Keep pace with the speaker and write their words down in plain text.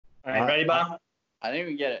All right, ready, Bob? I think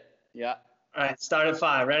we get it. Yeah. All right, start at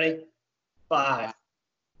 5. Ready? 5,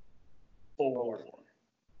 4,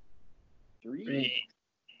 3.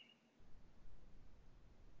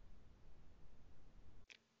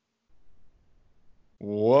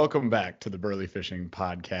 Welcome back to the BurlyFishing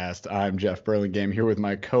podcast. I'm Jeff Burlingame here with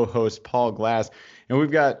my co-host Paul Glass, and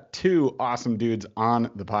we've got two awesome dudes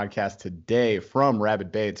on the podcast today from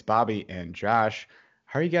Rabid Baits, Bobby and Josh.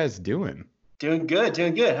 How are you guys doing? Doing good.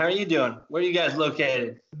 How are you doing? Where are you guys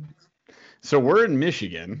located? So we're in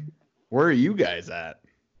Michigan. Where are you guys at?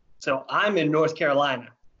 So I'm in North Carolina.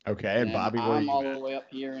 Okay, and Bobby, where are you? I'm all the way up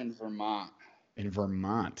here in Vermont. In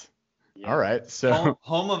Vermont. Yeah. All right. So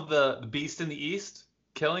home of the beast in the east,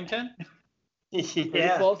 Killington? Pretty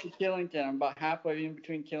close to Killington. I'm about halfway in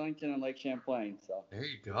between Killington and Lake Champlain. So there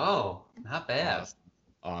you go. Not bad.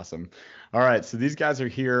 Awesome. All right, so these guys are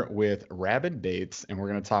here with Rabid Baits, and we're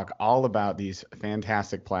going to talk all about these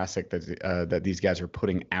fantastic plastic that these guys are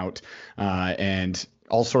putting out, and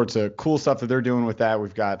all sorts of cool stuff that they're doing with that.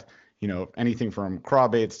 We've got, anything from craw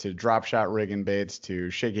baits to drop shot rigging baits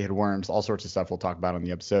to shaky head worms, all sorts of stuff we'll talk about on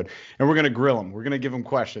the episode. And we're going to grill them. We're going to give them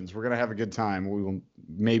questions. We're going to have a good time. We will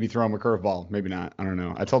maybe throw them a curveball. Maybe not. I don't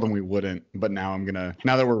know. I told them we wouldn't, but now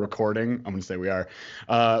that we're recording, I'm going to say we are.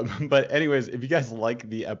 But anyways, if you guys like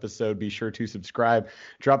the episode, be sure to subscribe,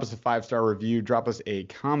 drop us a 5-star review, drop us a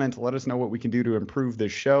comment, let us know what we can do to improve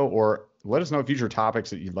this show, or let us know future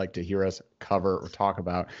topics that you'd like to hear us cover or talk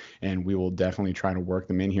about, and we will definitely try to work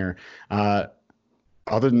them in here.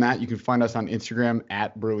 Other than that, you can find us on Instagram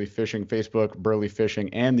at BurlyFishing, Facebook, BurlyFishing,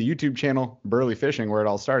 and the YouTube channel, BurlyFishing, where it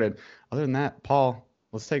all started. Other than that, Paul,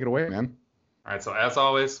 let's take it away, man. All right, so as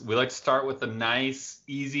always, we like to start with a nice,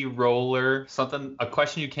 easy roller. A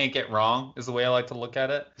question you can't get wrong is the way I like to look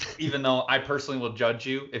at it, even though I personally will judge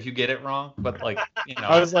you if you get it wrong. But,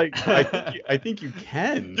 I was like, I think you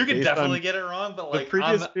can. You can definitely get it wrong, but, the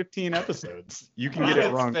previous 15 episodes, you can get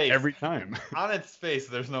it wrong every time. On its face,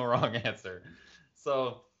 there's no wrong answer.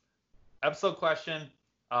 So, episode question,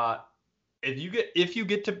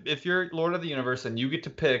 if you're Lord of the Universe and you get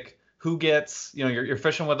to pick who gets, you're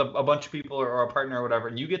fishing with a bunch of people or a partner or whatever,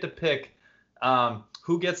 and you get to pick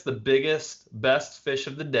who gets the biggest, best fish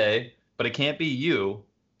of the day, but it can't be you.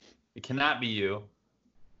 It cannot be you.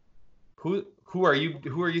 Who are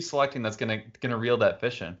you selecting that's gonna reel that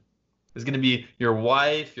fish in? Is it gonna be your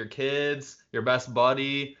wife, your kids, your best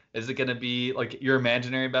buddy? Is it gonna be like your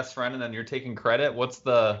imaginary best friend and then you're taking credit?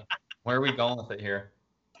 Where are we going with it here?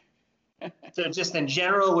 So just in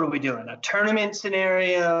general, what are we doing? A tournament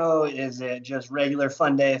scenario? Is it just regular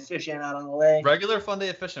fun day of fishing out on the lake? Regular fun day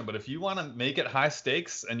of fishing, but if you want to make it high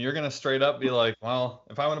stakes and you're going to straight up be like, well,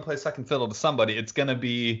 if I want to play second fiddle to somebody, it's going to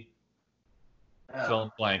be fill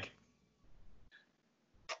in blank.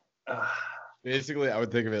 Basically, I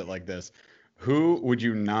would think of it like this. Who would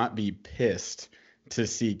you not be pissed to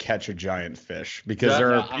see catch a giant fish? Because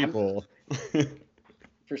there are people...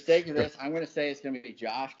 For sake of this, I'm going to say it's going to be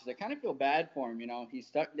Josh because I kind of feel bad for him. He's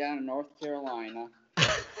stuck down in North Carolina,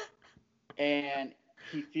 and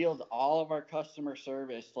he feels all of our customer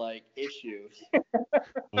service issues,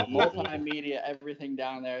 multimedia, everything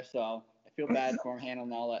down there. So I feel bad for him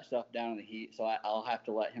handling all that stuff down in the heat. So I'll have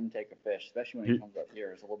to let him take a fish, especially when he comes up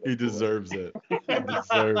here. It's a little bit. He deserves it. He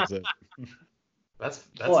deserves it. That's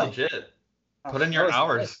legit. Put in your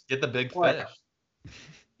hours. Get the big fish.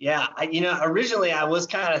 Yeah, originally I was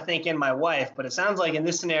kind of thinking my wife, but it sounds like in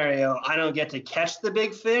this scenario, I don't get to catch the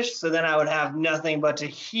big fish, so then I would have nothing but to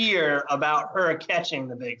hear about her catching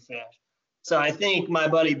the big fish. So I think my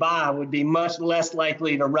buddy Bob would be much less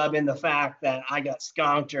likely to rub in the fact that I got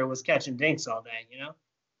skunked or was catching dinks all day,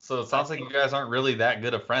 So it sounds like you guys aren't really that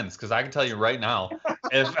good of friends, because I can tell you right now,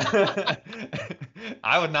 if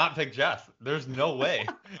I would not pick Jeff. There's no way,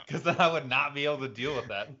 because then I would not be able to deal with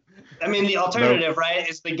that. I mean, the alternative, right,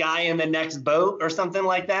 is the guy in the next boat or something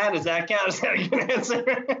like that. Does that count? Is that a good answer?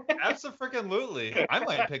 Absolutely. I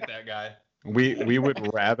might pick that guy. We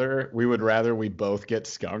would rather we both get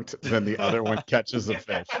skunked than the other one catches a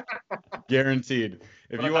fish. Guaranteed.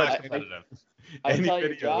 If you watch any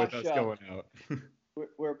video with us going out.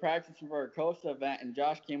 We're practicing for a Costa event, and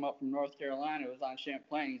Josh came up from North Carolina. It was on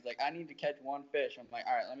Champlain. He's like, I need to catch one fish. I'm like,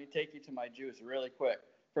 all right, let me take you to my juice really quick.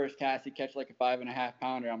 First cast, he catch like a 5.5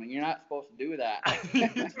 pounder. I'm like, you're not supposed to do that.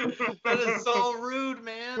 That is so rude,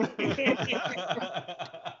 man.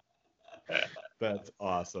 That's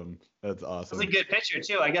awesome. That's awesome. That's a good picture,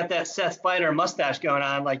 too. I got that Seth Spider mustache going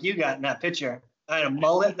on like you got in that picture. I had a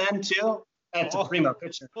mullet then, too. That's a primo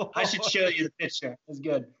picture. I should show you the picture. It's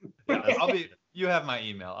good. Yeah, you have my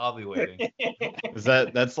email. I'll be waiting.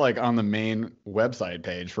 That's like on the main website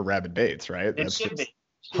page for Rabid Baits, right? It should be.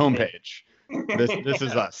 homepage. This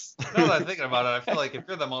is us. Now that I'm thinking about it, I feel like if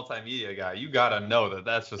you're the multimedia guy, you gotta know that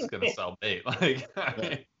that's just gonna sell bait. Like, I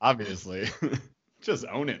mean, obviously, just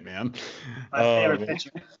own it, man. My favorite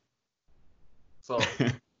picture. So,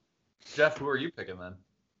 Jeff, who are you picking then?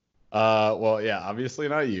 Well, yeah, obviously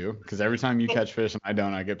not you, because every time you catch fish and I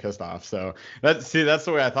don't, I get pissed off. So that's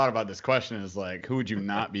the way I thought about this question is like, who would you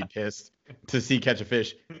not be pissed to see catch a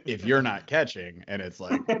fish if you're not catching? And it's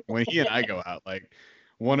like when he and I go out, like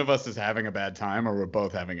one of us is having a bad time or we're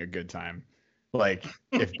both having a good time. Like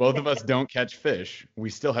if both of us don't catch fish, we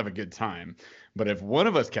still have a good time. But if one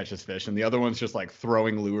of us catches fish and the other one's just like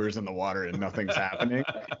throwing lures in the water and nothing's happening,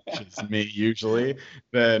 which is me usually,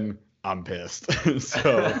 then I'm pissed.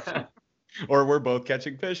 So, or we're both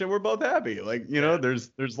catching fish and we're both happy. Like, you know,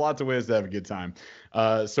 there's lots of ways to have a good time.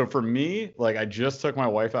 So for me, like I just took my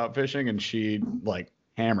wife out fishing and she like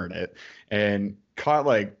hammered it and caught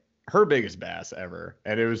like her biggest bass ever.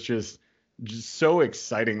 And it was just so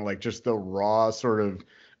exciting. Like just the raw sort of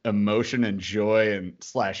emotion and joy and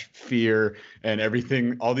 / fear and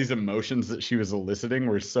everything, all these emotions that she was eliciting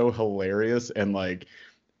were so hilarious. And like,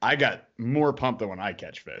 I got more pumped than when I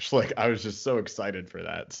catch fish. Like I was just so excited for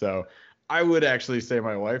that. So I would actually say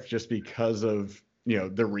my wife just because of, you know,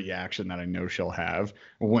 the reaction that I know she'll have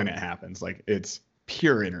when it happens. Like it's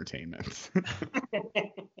pure entertainment.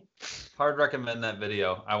 Hard recommend that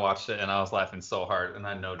video. I watched it and I was laughing so hard and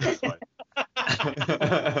I know just why.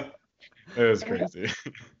 It was crazy.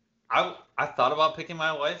 I thought about picking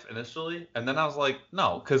my wife initially, and then I was like,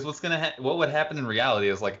 no, because what would happen in reality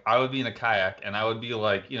is like I would be in a kayak and I would be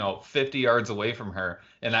like, 50 yards away from her,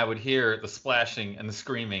 and I would hear the splashing and the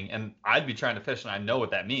screaming, and I'd be trying to fish, and I know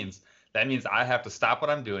what that means. That means I have to stop what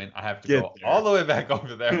I'm doing. I have to go all the way back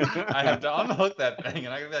over there. I have to unhook that thing,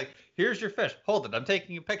 and I can be like, here's your fish. Hold it. I'm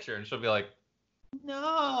taking a picture. And she'll be like,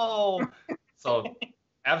 no. So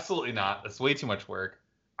absolutely not. That's way too much work.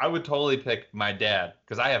 I would totally pick my dad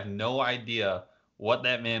because I have no idea what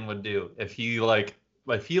that man would do if he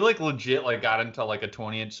legit got into like a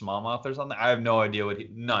 20-inch smallmouth or something. I have no idea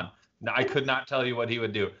none. I could not tell you what he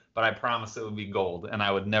would do, but I promise it would be gold and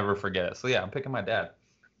I would never forget it. So yeah, I'm picking my dad.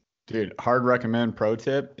 Dude, hard recommend pro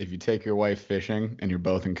tip. If you take your wife fishing and you're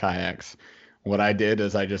both in kayaks, what I did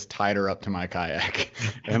is I just tied her up to my kayak,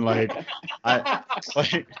 and I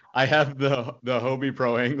have the Hobie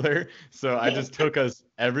Pro Angler, so I just took us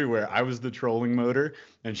everywhere. I was the trolling motor,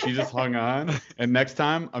 and she just hung on. And next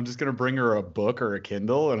time, I'm just gonna bring her a book or a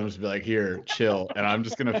Kindle, and I'm just be like, "Here, chill," and I'm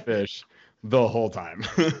just gonna fish the whole time.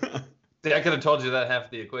 See, I could have told you that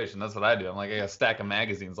half the equation. That's what I do. I'm like, I got a stack of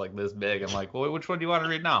magazines like this big. I'm like, well, which one do you want to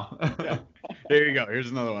read now? Yeah. There you go.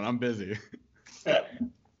 Here's another one. I'm busy.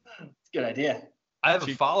 Good idea. I have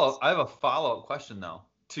a follow-up question though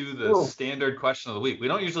to the standard question of the week. We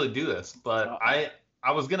don't usually do this, but I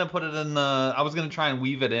was gonna put it in I was gonna try and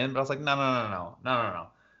weave it in, but I was like, no.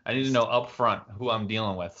 I need to know up front who I'm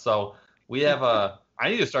dealing with. So we have I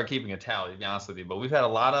need to start keeping a tally, to be honest with you. But we've had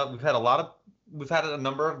a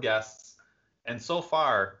number of guests, and so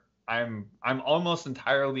far I'm almost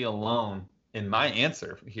entirely alone in my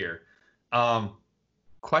answer here.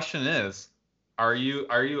 Question is, Are you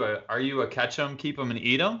a catch 'em, keep 'em, and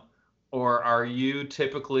eat 'em, or are you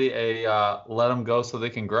typically a let them go so they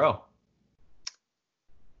can grow?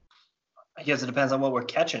 I guess it depends on what we're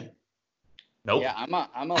catching. Nope. Yeah, I'm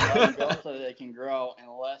a let them go so they can grow,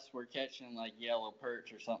 unless we're catching like yellow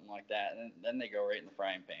perch or something like that. Then they go right in the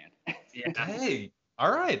frying pan. Yeah. Hey,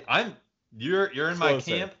 all right. You're in my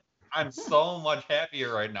camp. I'm so much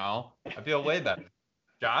happier right now. I feel way better.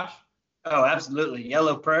 Josh? Oh, absolutely.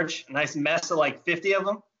 Yellow perch, a nice mess of like 50 of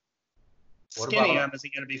them. Skinning them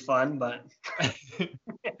isn't going to be fun, but.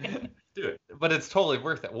 Dude, but it's totally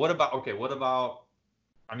worth it. What about,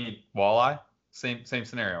 walleye? Same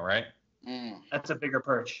scenario, right? That's a bigger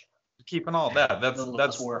perch. Keeping all that. That's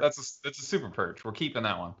a super perch. We're keeping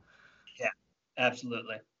that one. Yeah,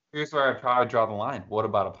 absolutely. Here's where I probably draw the line. What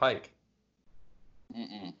about a pike?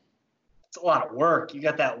 It's a lot of work. You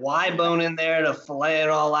got that Y bone in there to fillet it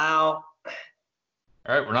all out.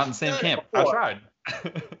 All right, we're not in the same camp. I tried.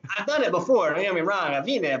 I've done it before. Don't get me wrong. I've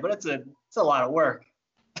eaten it, but it's a lot of work.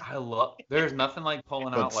 There's nothing like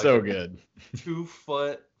pulling out like so good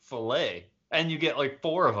 2-foot fillet, and you get like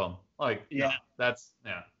 4 of them. Like, yeah,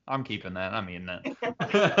 I'm keeping that. I'm eating that.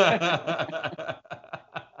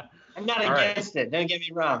 I'm not against it. Don't get me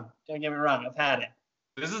wrong. I've had it.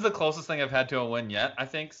 This is the closest thing I've had to a win yet, I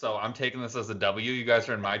think. So I'm taking this as a W. You guys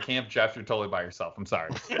are in my camp. Jeff, you're totally by yourself. I'm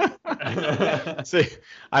sorry. See,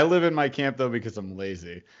 I live in my camp though because I'm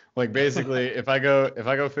lazy. Like basically, if I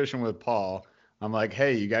go fishing with Paul, I'm like,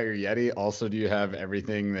 hey, you got your Yeti. Also, do you have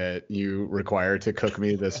everything that you require to cook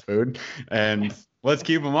me this food? And let's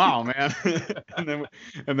keep them all, man. and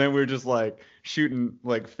then we're just like shooting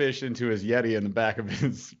like fish into his Yeti in the back of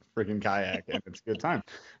his freaking kayak, and it's a good time.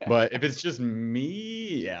 But if it's just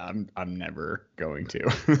me, yeah, I'm never going to.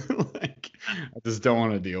 Like, I just don't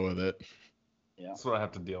want to deal with it. Yeah. That's what I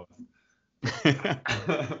have to deal with.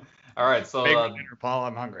 All right, so Paul,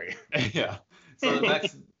 I'm hungry. Yeah. So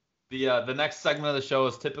the next segment of the show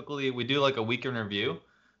is typically we do like a week in review.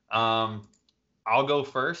 I'll go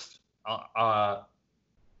first.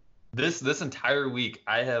 This entire week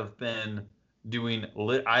I have been doing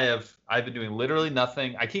I've been doing literally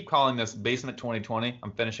nothing. I keep calling this basement 2020.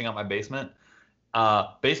 I'm finishing up my basement.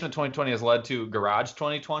 Basement 2020 has led to garage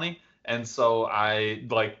 2020, and so I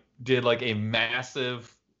did a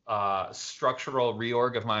massive structural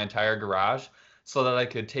reorg of my entire garage so that I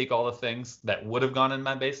could take all the things that would have gone in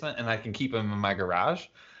my basement and I can keep them in my garage.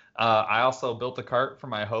 I also built a cart for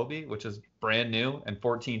my Hobie, which is brand new and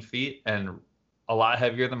 14 feet and a lot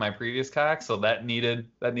heavier than my previous kayak, so that needed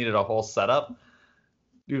a whole setup.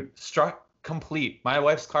 Dude, struck complete. My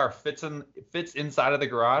wife's car fits inside of the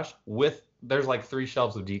garage there's like 3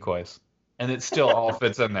 shelves of decoys, and it still all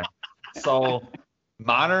fits in there. So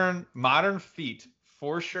modern feet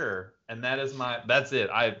for sure, and that's it.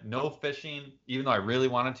 I have no fishing, even though I really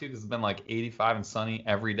wanted to, because it's been like 85 and sunny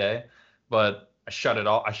every day. But I shut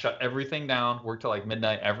everything down, worked till like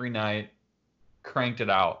midnight every night, cranked it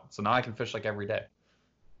out. So now I can fish like every day.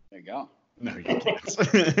 There you go. No, you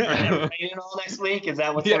can't. Raining all next week? Is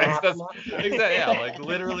that what's gonna happen? Exactly. Yeah, like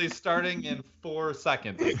literally starting in 4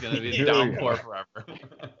 seconds, it's gonna be downpour forever.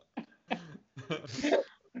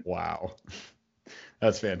 Wow.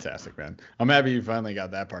 That's fantastic, man. I'm happy you finally got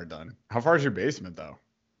that part done. How far is your basement though?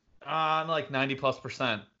 Like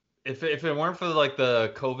 90+%. If it weren't for like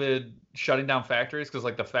the COVID shutting down factories, because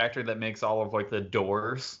like the factory that makes all of like the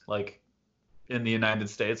doors like in the United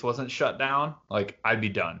States wasn't shut down, like I'd be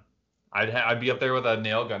done. I'd be up there with a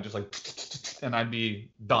nail gun, just like, and I'd be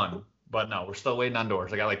done. But no, we're still waiting on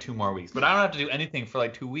doors. I got like 2 more weeks, but I don't have to do anything for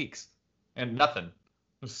like 2 weeks, and nothing.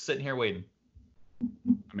 I'm just sitting here waiting.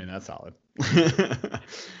 I mean, that's solid.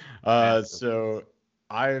 So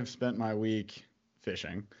I've spent my week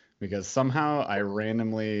fishing because somehow I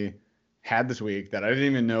randomly had this week that I didn't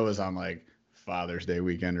even know was on like Father's Day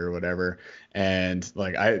weekend or whatever. And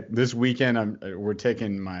like this weekend we're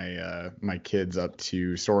taking my kids up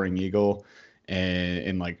to Soaring Eagle and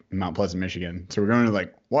in like Mount Pleasant, Michigan. So we're going to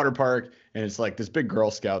like water park, and it's like this big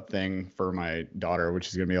Girl Scout thing for my daughter, which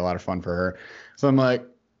is going to be a lot of fun for her. So I'm like,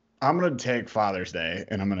 I'm going to take Father's Day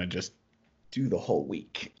and I'm going to just do the whole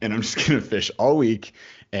week, and I'm just going to fish all week,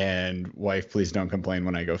 and wife, please don't complain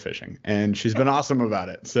when I go fishing. And she's been awesome about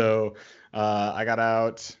it. So I got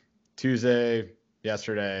out Tuesday,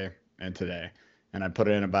 yesterday, and today, and I put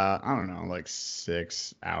in about, I don't know, like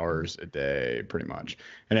 6 hours a day pretty much.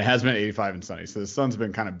 And it has been 85 and sunny, so the sun's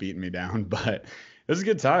been kind of beating me down, but it was a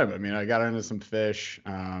good time. I mean, I got into some fish,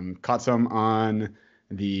 caught some on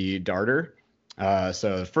the darter.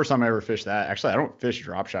 So the first time I ever fished that, actually I don't fish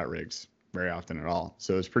drop shot rigs very often at all,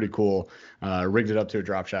 so it's pretty cool. Rigged it up to a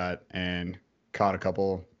drop shot and caught a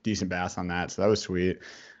couple decent bass on that, so that was sweet.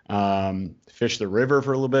 Fished the river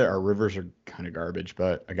for a little bit. Our rivers are kind of garbage,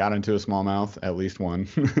 but I got into a smallmouth, at least one.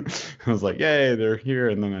 I was like, yay, they're here,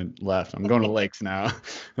 and then I left. I'm going to lakes now.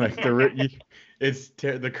 Like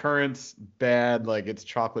the current's bad, like it's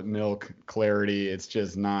chocolate milk clarity. It's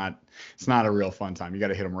just not a real fun time. You got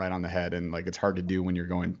to hit them right on the head, and like it's hard to do when you're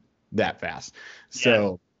going that fast.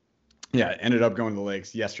 So yeah, ended up going to the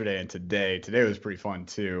lakes yesterday and today. Today was pretty fun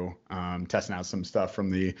too. Testing out some stuff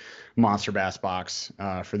from the Monster Bass box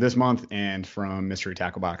for this month and from Mystery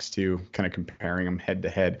Tackle box too, kind of comparing them head to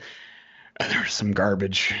head. There's some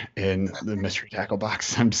garbage in the Mystery Tackle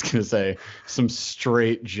box. I'm just going to say some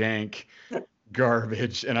straight jank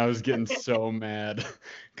garbage. And I was getting so mad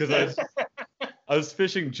because I was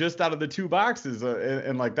fishing just out of the 2 boxes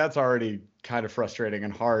and like that's already kind of frustrating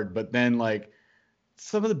and hard. But then like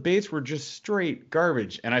some of the baits were just straight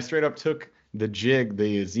garbage. And I straight up took the jig,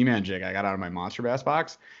 the Z-Man jig I got out of my Monster Bass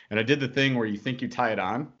box. And I did the thing where you think you tie it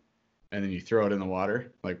on and then you throw it in the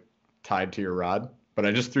water, like tied to your rod. But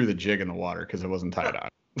I just threw the jig in the water because it wasn't tied on.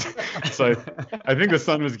 So I think the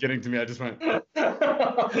sun was getting to me. I just went. Then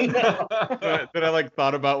I like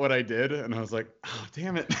thought about what I did, and I was like, "Oh,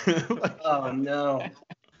 damn it!" Like, oh no!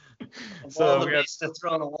 So the baits to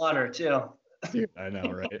throw in the water too. Dude, I know,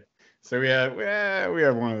 right? So we have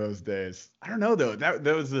one of those days. I don't know though. That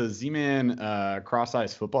was the Z-Man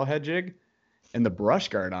cross-size football head jig, and the brush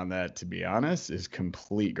guard on that, to be honest, is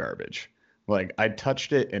complete garbage. Like I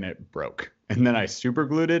touched it and it broke. And then I super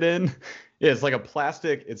glued it in. Yeah, it's like a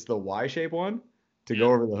plastic. It's the Y-shape one to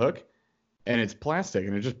go over the hook. And it's plastic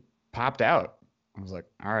and it just popped out. I was like,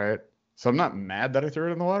 all right. So I'm not mad that I threw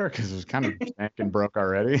it in the water because it was kind of stank and broke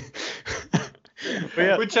already. But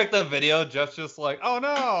yeah. We checked that video. Jeff's just like, oh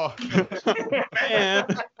no, man.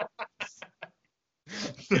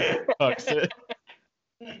 Fucks it.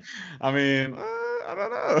 I mean, I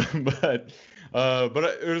don't know, but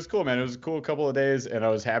it was cool, man. It was a cool couple of days, and I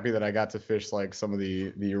was happy that I got to fish like some of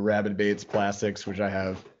the Rabid Baits plastics, which I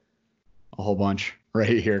have a whole bunch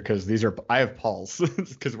right here because I have Paul's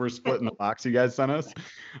because we're splitting the box you guys sent us.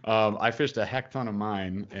 I fished a heck ton of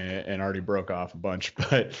mine and already broke off a bunch,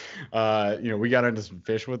 but we got into some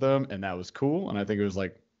fish with them, and that was cool. And I think it was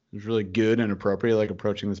really good and appropriate, like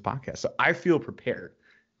approaching this podcast. So I feel prepared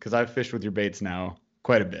because I've fished with your baits now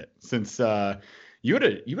quite a bit since you had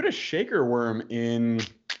a shaker worm in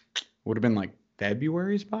would have been like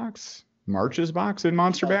February's box, March's box in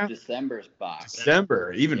Monster Bass. December's box.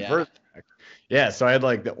 December, even further back. Yeah, so I had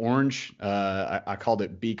like the orange. I called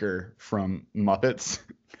it Beaker from Muppets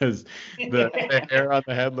because the hair on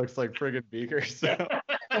the head looks like friggin' Beaker.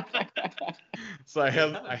 So I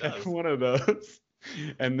had one of those.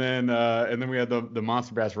 And then we had the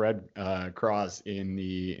Monster Bass Red Craws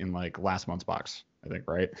in like last month's box, I think,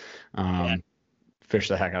 right? Fished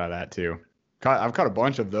the heck out of that too. I've caught a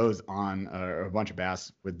bunch of those on a bunch of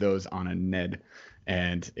bass with those on a Ned,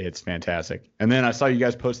 and it's fantastic. And then I saw you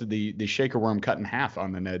guys posted the shaker worm cut in half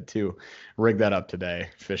on the Ned too. Rigged that up today,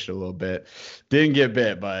 fished a little bit, didn't get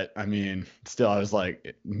bit, but I mean, still, I was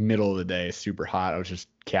like middle of the day, super hot. I was just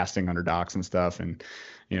casting under docks and stuff, and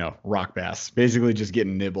rock bass, basically just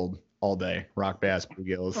getting nibbled all day. Rock bass,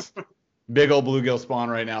 bluegills. Big old bluegill spawn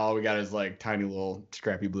right now. All we got is like tiny little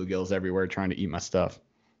scrappy bluegills everywhere trying to eat my stuff.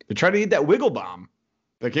 They tried to eat that wiggle bomb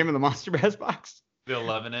that came in the Monster Bass box. The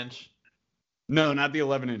 11-inch? No, not the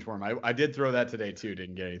 11-inch worm. I did throw that today too.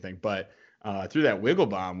 Didn't get anything, but threw that wiggle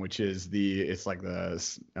bomb, which is it's like a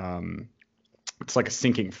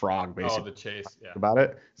sinking frog basically. Oh, the chase. Yeah. About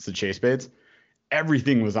it. It's the chase baits.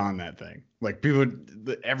 Everything was on that thing. Like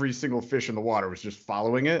every single fish in the water was just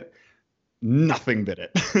following it. Nothing bit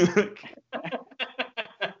it.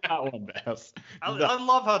 Not one bass. I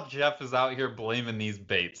love how Jeff is out here blaming these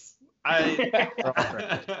baits.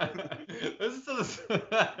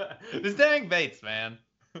 This dang baits, man.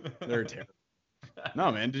 They're terrible.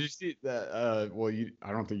 No, man. Did you see that? Well,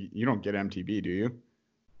 I don't think you don't get MTB, do you?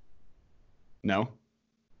 No.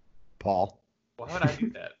 Paul. Why would I do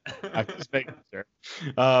that? I'm just making sure.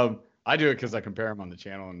 I do it because I compare them on the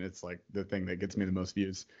channel, and it's like the thing that gets me the most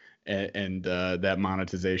views and that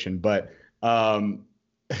monetization. But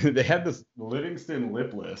they had this Livingston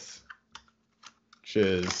lipless, which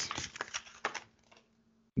is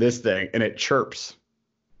this thing, and it chirps.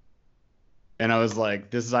 And I was like,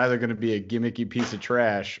 this is either going to be a gimmicky piece of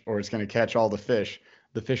trash or it's going to catch all the fish.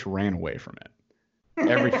 The fish ran away from it.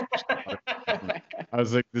 Every fish. I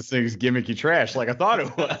was like, this thing's gimmicky trash, like I thought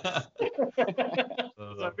it was.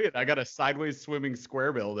 I got a sideways swimming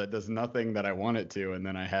square bill that does nothing that I want it to, and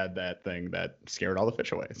then I had that thing that scared all the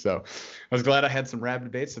fish away. So I was glad I had some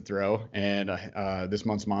Rabid Baits to throw, and this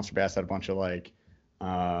month's Monster Bass had a bunch of like,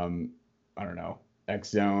 I don't know,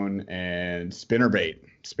 X Zone and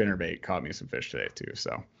spinnerbait caught me some fish today too.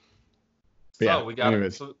 So yeah, we got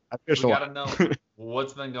to know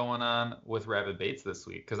what's been going on with Rabid Baits this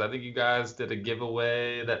week, because I think you guys did a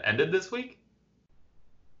giveaway that ended this week.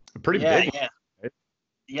 Pretty big. Yeah.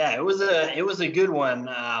 Yeah, it was a good one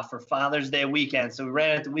for Father's Day weekend. So we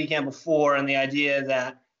ran it the weekend before, and the idea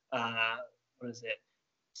that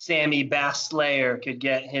Sammy Bass Slayer could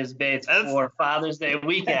get his baits for Father's Day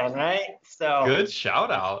weekend, right? So good shout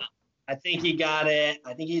out. I think he got it.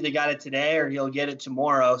 I think he either got it today or he'll get it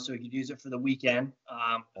tomorrow, so he could use it for the weekend.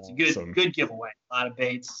 It's a good giveaway. A lot of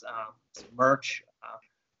baits, some merch.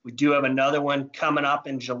 We do have another one coming up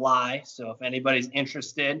in July, so if anybody's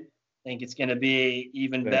interested, I think it's going to be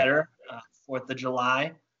even better. 4th of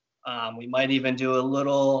July. We might even do a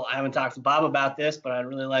little, I haven't talked to Bob about this, but I'd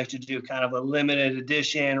really like to do kind of a limited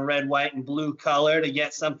edition red, white, and blue color to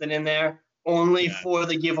get something in there. Only for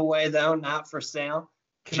the giveaway, though, not for sale.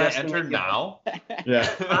 Can I enter now? Yeah.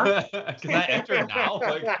 Can I enter now?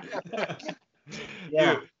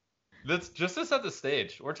 Yeah. Dude, that's just to set the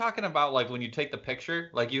stage. We're talking about like when you take the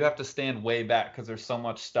picture, like you have to stand way back because there's so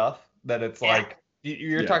much stuff that it's like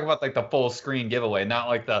you're talking about like the full screen giveaway, not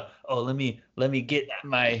like the let me get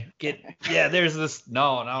there's this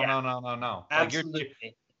no.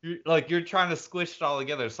 Absolutely. Like you're trying to squish it all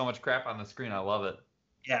together. There's so much crap on the screen. I love it.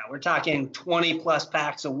 Yeah, we're talking 20 plus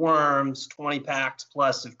packs of worms, 20 packs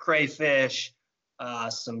plus of crayfish,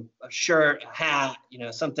 a shirt, a hat,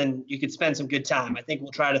 something you could spend some good time. I think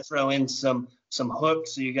we'll try to throw in some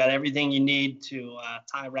hooks, so you got everything you need to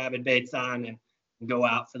tie Rabid Baits on and go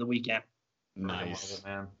out for the weekend. Nice. I love it,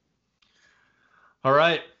 man. All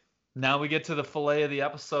right, now we get to the fillet of the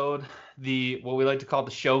episode, what we like to call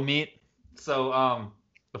the show meat. So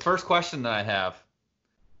the first question that I have,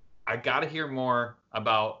 I got to hear more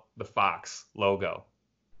about the Fox logo.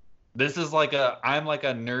 This is I'm like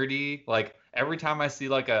a nerdy, like every time I see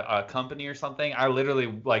like a company or something, I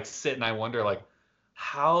literally like sit and I wonder like,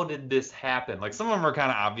 how did this happen? Like some of them are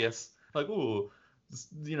kind of obvious, like, ooh,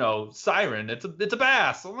 siren, it's a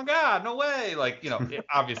bass. Oh my God, no way. Like,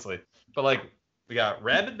 obviously, but like we got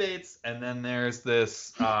Rabid Baits, and then there's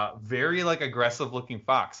this very like aggressive looking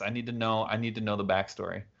fox. I need to know the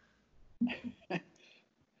backstory.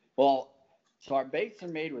 Well, so our baits are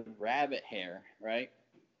made with rabbit hair, right?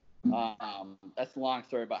 That's a long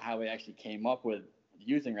story about how we actually came up with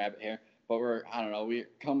using rabbit hair. But we're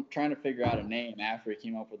trying to figure out a name after we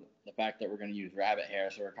came up with the fact that we're going to use rabbit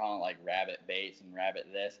hair. So we're calling it like Rabbit Baits and Rabbit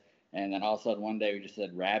this. And then all of a sudden one day we just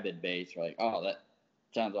said Rabid Baits. We're like, oh, that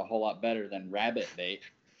sounds a whole lot better than Rabbit Bait.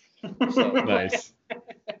 So nice.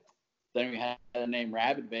 Then we had the name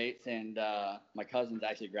Rabid Baits, and my cousin's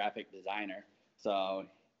actually a graphic designer. So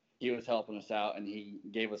he was helping us out, and he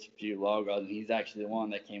gave us a few logos, and he's actually the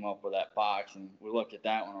one that came up with that fox. And we looked at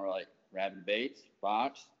that one, and we're like, Rabid Baits,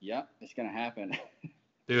 fox, yep, it's going to happen.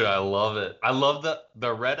 Dude, I love it. I love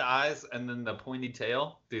the red eyes and then the pointy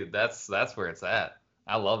tail. Dude, that's where it's at.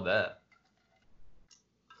 I love that.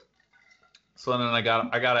 So then I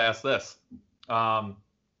gotta ask this.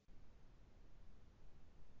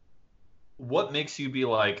 What makes you be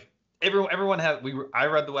like, everyone I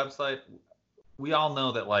read the website. We all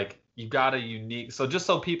know that like you got a unique, so just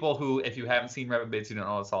so people who, if you haven't seen Rabid Baits, you don't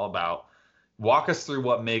know what it's all about, walk us through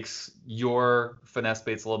what makes your finesse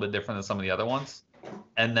baits a little bit different than some of the other ones.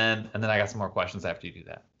 And then I got some more questions after you do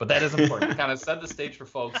that. But that is important to kind of set the stage for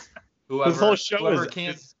folks. This whole show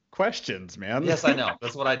is questions, man. Yes, I know.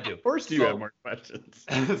 That's what I do. Of course you have more questions.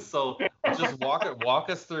 So just walk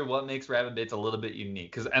us through what makes Rabid Baits a little bit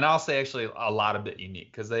unique. And I'll say actually a lot of bit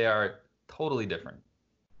unique because they are totally different.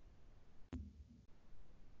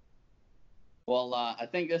 Well, I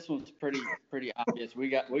think this one's pretty obvious. We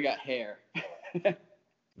got hair.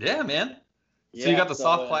 Yeah, man. So you got the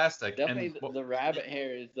soft plastic. Definitely the rabbit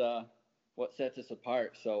hair is what sets us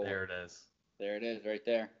apart. So there it is. There it is, right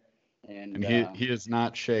there. And he is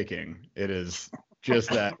not shaking. It is just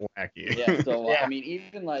that wacky. Yeah. So I mean,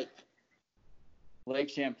 even like Lake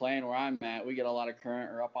Champlain, where I'm at, we get a lot of current,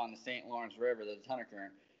 or up on the St. Lawrence River, there's a ton of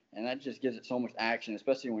current, and that just gives it so much action,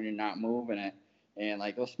 especially when you're not moving it. And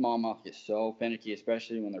like those smallmouth get so finicky,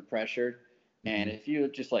 especially when they're pressured. And if you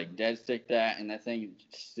just like dead stick that and that thing is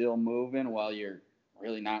still moving while you're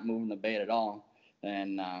really not moving the bait at all,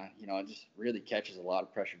 then it just really catches a lot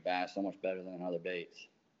of pressured bass so much better than other baits.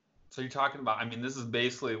 So you're talking about, I mean, this is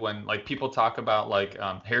basically when like people talk about like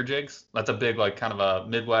hair jigs. That's a big like kind of a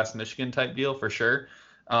Midwest Michigan type deal for sure.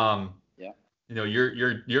 Yeah.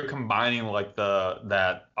 You're combining like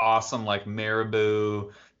that awesome like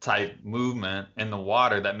marabou type movement in the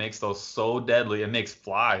water that makes those so deadly. It makes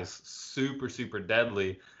flies super, super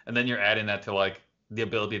deadly. And then you're adding that to like the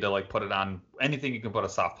ability to like put it on anything you can put a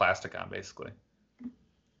soft plastic on, basically.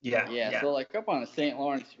 Yeah. So like up on the St.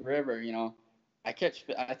 Lawrence River, I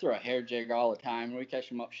throw a hair jig all the time, and we catch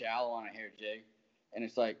them up shallow on a hair jig. And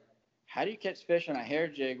it's like, how do you catch fish on a hair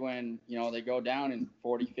jig when, they go down in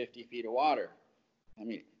 40, 50 feet of water? I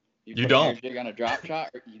mean, you put don't. a hair jig on a drop shot,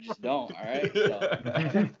 or you just don't, all right? So,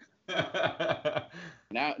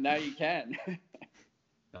 now you can.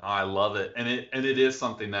 Oh, I love it. And it is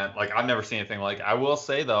something that like I've never seen anything like. I will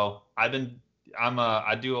say though, I do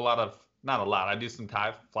a lot of, not a lot, I do some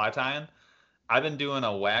fly tying. I've been doing a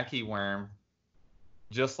wacky worm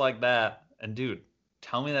just like that. And dude,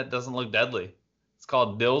 tell me that doesn't look deadly. It's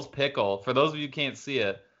called Dill's Pickle. For those of you who can't see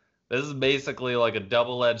it, this is basically like a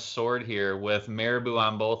double-edged sword here with marabou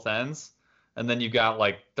on both ends. And then you got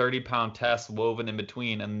like 30-pound tests woven in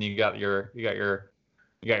between, and then you got your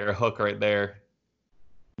hook right there,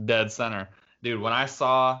 dead center. Dude, when I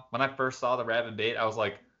first saw the Rabid Bait, I was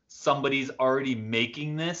like, somebody's already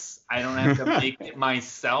making this. I don't have to make it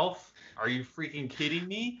myself. Are you freaking kidding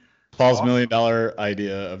me? Paul's awesome. $1 million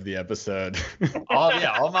idea of the episode. All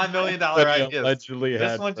my $1 million ideas. Allegedly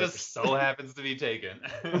this one first. Just so happens to be taken.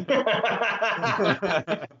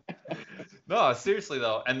 No, seriously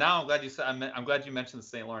though. And now I'm glad you mentioned the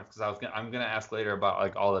St. Lawrence, because I'm gonna ask later about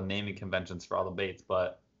like all the naming conventions for all the baits.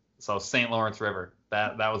 But So St. Lawrence River,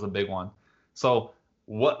 that was a big one. So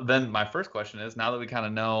my first question is, now that we kind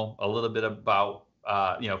of know a little bit about,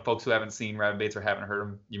 folks who haven't seen Rabid Baits or haven't heard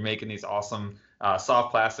them, you're making these awesome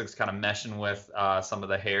soft plastics kind of meshing with some of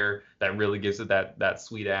the hair that really gives it that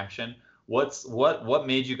sweet action. What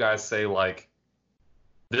made you guys say, like,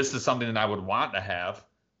 this is something that I would want to have?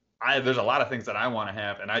 There's a lot of things that I want to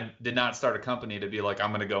have, and I did not start a company to be like,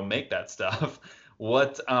 I'm going to go make that stuff.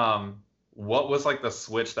 What was like the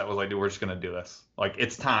switch that was like, dude, we're just going to do this? Like,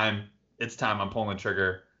 it's time. I'm pulling the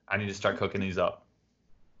trigger. I need to start cooking these up.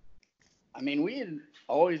 I mean, we had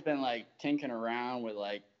always been like tinkering around with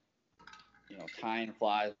like, tying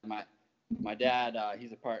flies. My dad,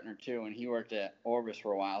 he's a partner too, and he worked at Orbis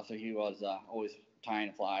for a while, so he was always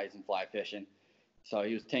tying flies and fly fishing. So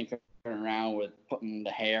he was tinkering around with putting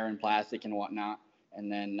the hair in plastic and whatnot.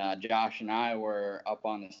 And then Josh and I were up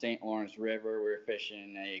on the St. Lawrence River. We were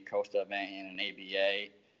fishing a Costa event and an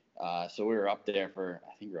ABA. So we were up there for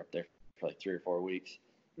like 3 or 4 weeks.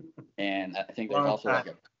 And I think there's also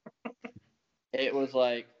it was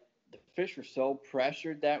like the fish were so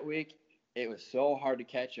pressured that week. It was so hard to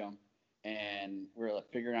catch them. And we were like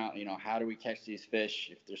figuring out, how do we catch these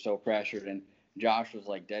fish if they're so pressured? And Josh was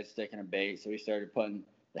like dead sticking a bait. So we started putting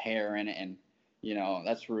the hair in it. And,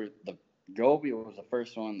 that's where the Goby was the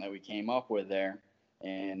first one that we came up with there.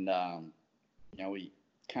 And, we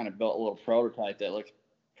kind of built a little prototype that looks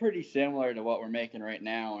pretty similar to what we're making right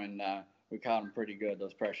now. And we caught them pretty good,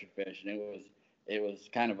 those pressured fish. And it was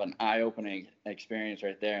kind of an eye-opening experience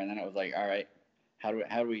right there. And then it was like, all right, how do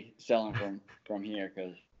we sell them from here?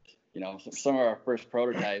 Because, some of our first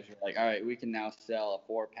prototypes were like, all right, we can now sell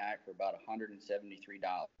a 4-pack for about $173.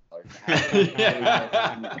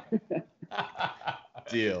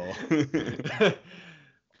 Deal.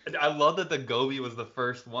 I love that the Goby was the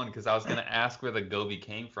first one, because I was going to ask where the Goby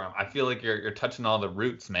came from. I feel like you're touching all the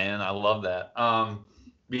roots, man. I love that.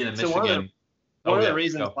 Being in Michigan. One of the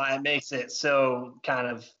reasons why it makes it so kind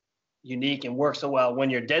of unique and works so well when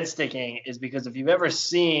you're dead sticking is because if you've ever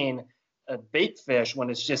seen a bait fish when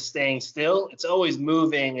it's just staying still, it's always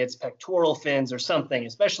moving its pectoral fins or something,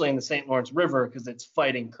 especially in the St. Lawrence River because it's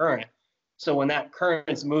fighting current. So when that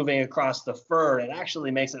current's moving across the fur, it actually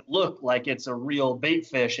makes it look like it's a real bait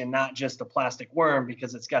fish and not just a plastic worm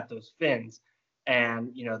because it's got those fins.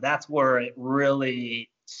 And, that's where it really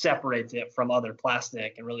separates it from other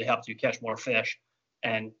plastic and really helps you catch more fish.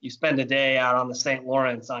 And you spend a day out on the St.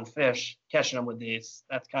 Lawrence on fish, catching them with these.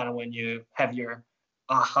 That's kind of when you have your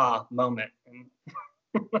aha moment.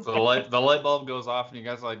 So the light bulb goes off and you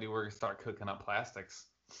guys are like, dude, we're going to start cooking up plastics.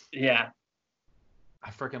 Yeah. I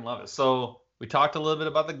freaking love it. So we talked a little bit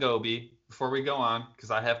about the Goby before we go on, because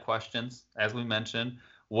I have questions, as we mentioned.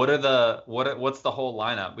 What's the whole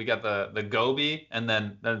lineup? We got the Goby and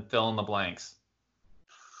then fill in the blanks.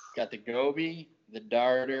 Got the Goby, the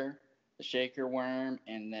darter, the shaker worm,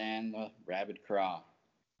 and then the Rabid Craw.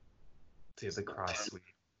 It's a craw sweet.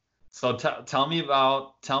 So tell me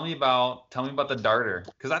about the darter,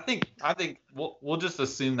 because I think we'll just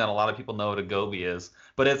assume that a lot of people know what a Goby is,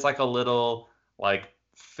 but it's like a little like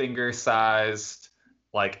finger-sized,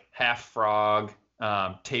 like half frog,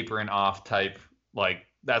 tapering off type, like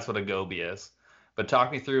that's what a Goby is. But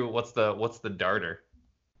talk me through what's the darter.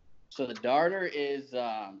 So the darter is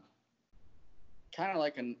kind of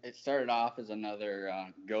like it started off as another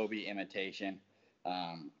Goby imitation.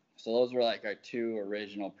 So those were like our 2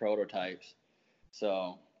 original prototypes.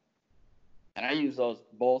 So, and I use those,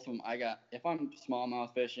 both of them. If I'm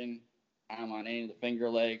smallmouth fishing, I'm on any of the Finger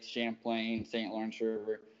Lakes, Champlain, St. Lawrence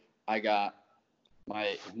River. I got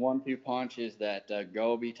my 1-2 punch is that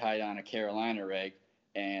Goby tied on a Carolina rig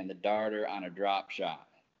and the darter on a drop shot.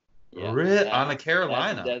 Yeah, on a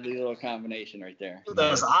Carolina. That's a deadly little combination right there.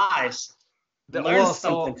 Those eyes. Learned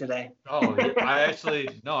something today. Oh, I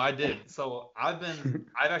did. So oddly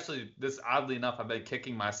enough, I've been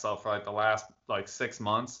kicking myself for like the last 6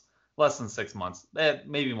 months, less than 6 months,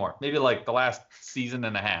 maybe more, maybe like the last season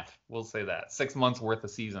and a half. We'll say that 6 months worth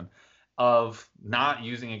of season of not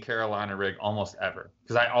using a Carolina rig almost ever,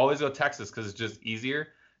 because I always go Texas because it's just easier.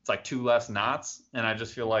 It's like 2 less knots, and I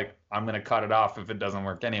just feel like I'm gonna cut it off if it doesn't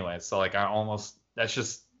work anyway. So like that's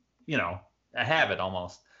just a habit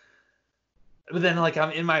almost. But then, like,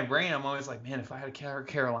 I'm in my brain, I'm always like, man, if I had a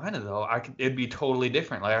Carolina, though, it'd be totally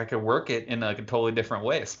different. Like, I could work it in like a totally different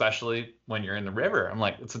way, especially when you're in the river. I'm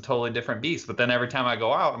like, it's a totally different beast. But then every time I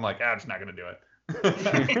go out, I'm like, I'm just not going to do it.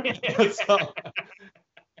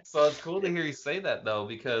 So it's cool to hear you say that, though,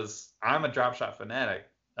 because I'm a drop shot fanatic.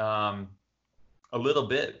 A little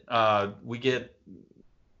bit. We get,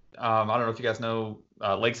 I don't know if you guys know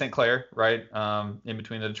Lake St. Clair, right? In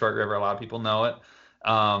between the Detroit River. A lot of people know it.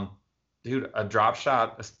 Dude, a drop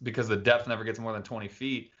shot, because the depth never gets more than 20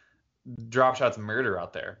 feet, drop shot's murder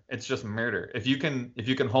out there. It's just murder. If you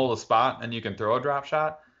can hold a spot and you can throw a drop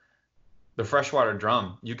shot, the freshwater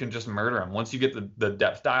drum, you can just murder them. Once you get the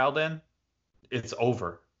depth dialed in, it's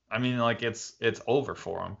over. I mean, like it's over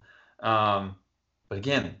for them. But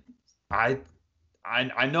again, I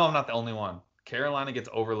know I'm not the only one. Carolina gets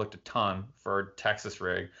overlooked a ton for Texas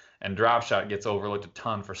rig, and drop shot gets overlooked a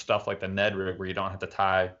ton for stuff like the Ned rig where you don't have to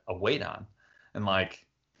tie a weight on. And like,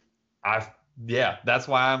 that's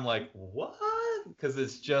why I'm like, what? Because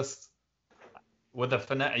it's just with the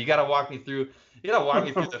finesse. You gotta walk me through the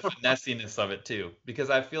finessiness of it too, because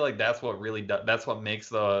I feel like that's what really that's what makes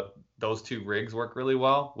those two rigs work really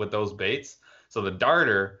well with those baits. So the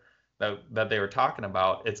darter that they were talking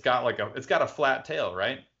about, it's got a flat tail,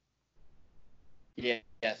 right? Yeah,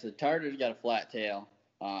 so the Tartar's got a flat tail,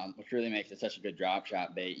 which really makes it such a good drop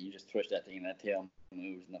shot bait. You just twist that thing and that tail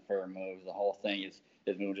moves and the fur moves. The whole thing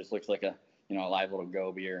his move just looks like a live little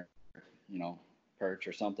goby or perch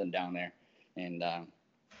or something down there. And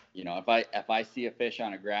if I see a fish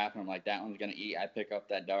on a graph and I'm like, that one's gonna eat, I pick up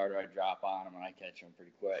that darter, I drop on him, and I catch him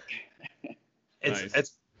pretty quick.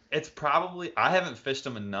 It's probably, I haven't fished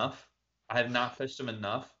them enough. I have not fished them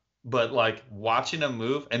enough. But like watching them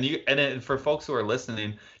move, and for folks who are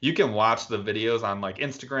listening, you can watch the videos on like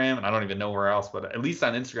Instagram, and I don't even know where else, but at least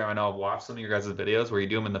on Instagram, I know I've watched some of your guys' videos where you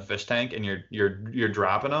do them in the fish tank and you're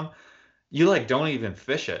dropping them. You like don't even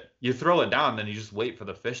fish it. You throw it down, and then you just wait for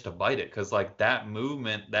the fish to bite it, because like that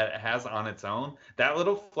movement that it has on its own, that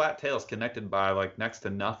little flat tail is connected by like next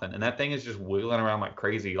to nothing, and that thing is just wiggling around like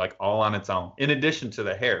crazy, like all on its own. In addition to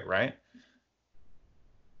the hair, right?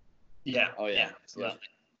 Yeah. Oh yeah. Absolutely.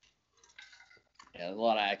 Yeah, there's a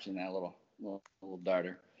lot of action in that little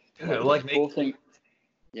darter. The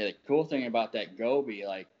cool thing about that Goby,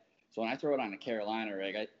 like, so when I throw it on a Carolina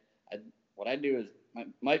rig, what I do is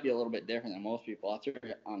might be a little bit different than most people. I'll throw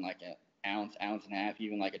it on like an ounce and a half,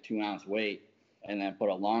 even like a 2-ounce weight, and then put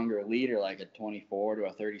a longer leader, like a 24 to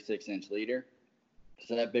a 36-inch leader.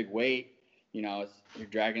 So that big weight, you're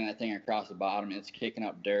dragging that thing across the bottom, and it's kicking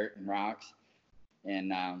up dirt and rocks.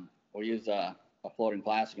 And we'll use a floating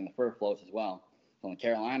plastic, and the fur floats as well. So on the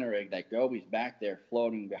Carolina rig, that Goby's back there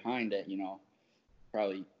floating behind it,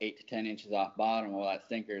 probably 8 to 10 inches off bottom, while that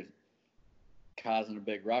sinker's causing a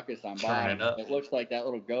big ruckus on bottom. It looks like that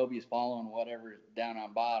little Goby's following whatever's down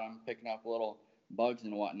on bottom, picking up little bugs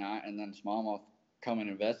and whatnot, and then smallmouth come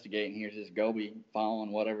and investigate, and here's this Goby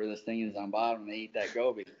following whatever this thing is on bottom, and they eat that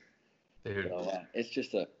Goby. Dude. So it's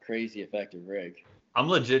just a crazy effective rig. I'm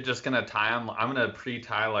legit just gonna tie them. I'm gonna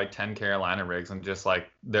pre-tie like 10 Carolina rigs, and just like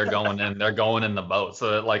they're going in the boat,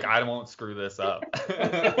 so that like I won't screw this up.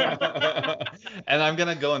 And I'm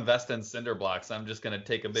gonna go invest in cinder blocks. I'm just gonna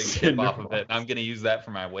take a big chip off of it, and I'm gonna use that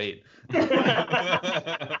for my weight.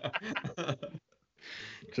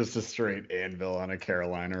 Just a straight anvil on a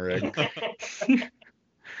Carolina rig.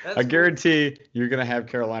 I guarantee you're gonna have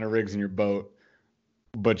Carolina rigs in your boat,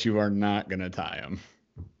 but you are not gonna tie them.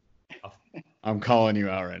 I'm calling you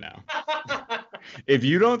out right now. If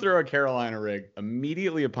you don't throw a Carolina rig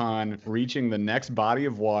immediately upon reaching the next body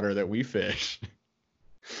of water that we fish,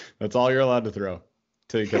 that's all you're allowed to throw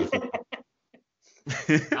till you catch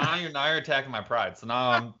it. Now you're attacking my pride. So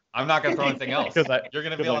now I'm not gonna throw anything else. You're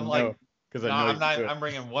gonna be on like, I'm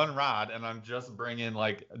bringing one rod, and I'm just bringing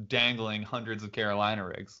like dangling hundreds of Carolina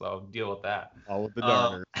rigs. So deal with that. All with the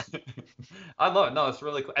darters. I love it. No, it's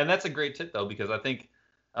really cool, and that's a great tip though, because I think.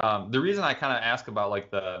 The reason I kind of ask about like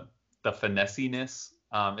the finessiness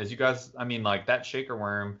is you guys, I mean, like that shaker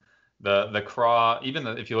worm, the craw, even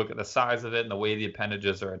if you look at the size of it and the way the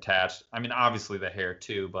appendages are attached, I mean, obviously the hair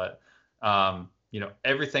too, but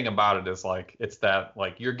everything about it is like, it's that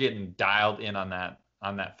like you're getting dialed in on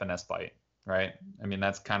that finesse bite, right? I mean,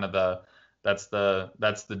 that's kind of that's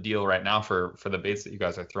the deal right now for the baits that you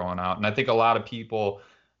guys are throwing out. And I think a lot of people,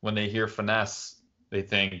 when they hear finesse, they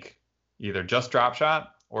think either just drop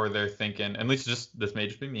shot, or they're thinking, at least this may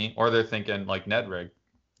just be me, or they're thinking like Ned rig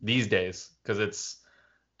these days, because it's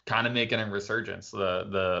kind of making a resurgence.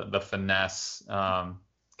 The finesse, kind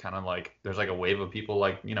of like there's like a wave of people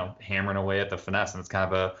like hammering away at the finesse, and it's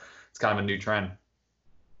kind of a new trend.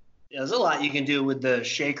 Yeah, there's a lot you can do with the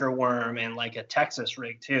shaker worm and like a Texas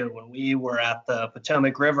rig too. When we were at the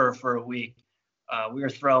Potomac River for a week, we were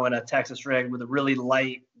throwing a Texas rig with a really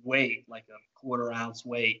light weight, like a 1/4 ounce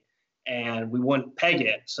weight. And we wouldn't peg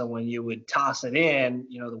it. So when you would toss it in,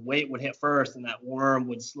 the weight would hit first and that worm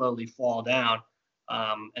would slowly fall down.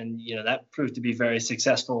 And that proved to be very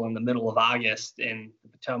successful in the middle of August in the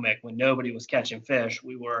Potomac when nobody was catching fish.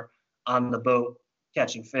 We were on the boat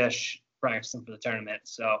catching fish practicing for the tournament.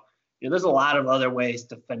 So there's a lot of other ways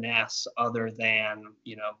to finesse other than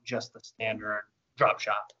just the standard drop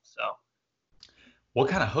shot. So what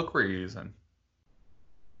kind of hook were you using?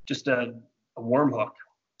 Just a worm hook,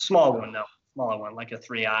 small one though, smaller one, like a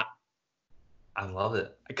 3/0. I love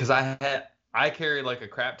it because I carry like a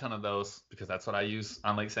crap ton of those because that's what I use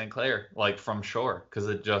on Lake St. Clair, like from shore, because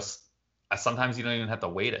it just sometimes you don't even have to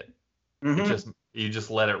weight it. Mm-hmm. You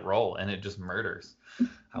just let it roll and it just murders.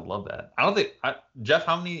 I love that. I don't think Jeff,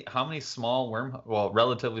 how many small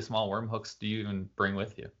relatively small worm hooks do you even bring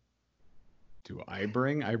with you? Do I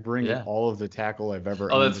bring? I bring all of the tackle I've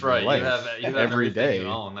ever owned. Oh, that's right. In my you life, have every day. You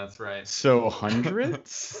own. That's right. So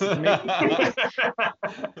hundreds,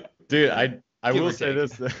 dude. I will say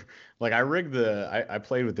this. Like I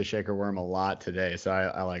played with the shaker worm a lot today. So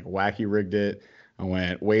I like wacky rigged it. I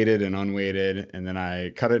went weighted and unweighted, and then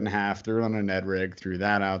I cut it in half, threw it on a Ned rig, threw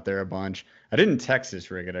that out there a bunch. I didn't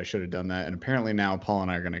Texas rig it. I should have done that. And apparently now Paul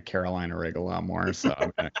and I are going to Carolina rig a lot more. So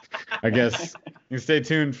I guess you can stay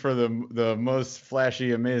tuned for the most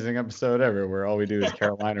flashy, amazing episode ever, where all we do is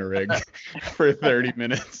Carolina rig for 30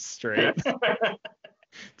 minutes straight.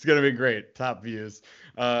 It's going to be great. Top views.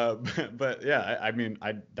 But yeah, I mean,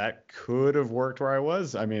 that could have worked where I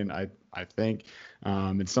was. I mean, I think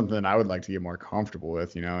it's something that I would like to get more comfortable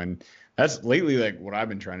with, and that's lately like what I've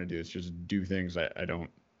been trying to do is just do things I don't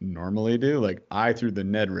normally do. Like I threw the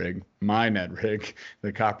Ned rig, my Ned rig,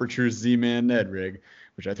 the Copper Truth Z-Man Ned rig,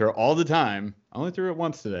 which I throw all the time. I only threw it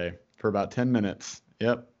once today for about 10 minutes.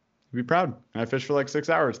 Yep. Be proud. I fished for like 6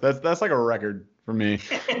 hours. That's like a record for me.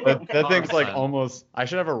 That thing's like almost, I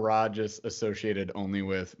should have a rod just associated only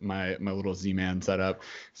with my little Z-Man setup.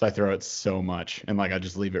 So I throw it so much and like I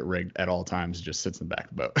just leave it rigged at all times. It just sits in the back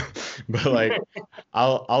of the boat. But like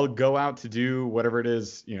I'll go out to do whatever it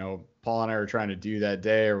is, Paul and I are trying to do that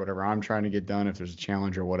day or whatever I'm trying to get done, if there's a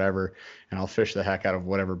challenge or whatever, and I'll fish the heck out of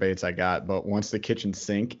whatever baits I got. But once the kitchen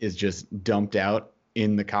sink is just dumped out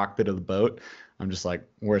in the cockpit of the boat, I'm just like,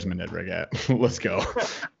 where's my Ned rig at? Let's go.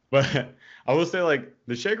 But I will say, like,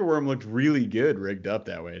 the shaker worm looked really good rigged up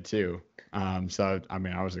that way, too. So, I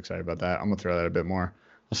mean, I was excited about that. I'm going to throw that a bit more.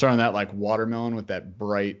 I'll start on that, like, watermelon with that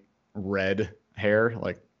bright red hair.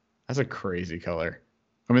 Like, that's a crazy color.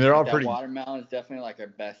 I mean, they're all pretty. Watermelon is definitely, like, our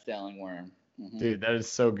best-selling worm. Mm-hmm. Dude, that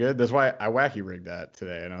is so good. That's why I wacky rigged that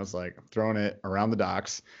today. And I was, like, throwing it around the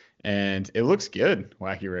docks. And it looks good,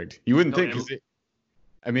 wacky rigged. You wouldn't think, because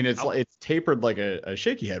it's tapered like a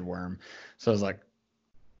shaky head worm. So I was like,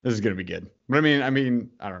 this is going to be good. But I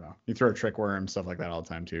mean, I don't know. You throw a trick worm, stuff like that all the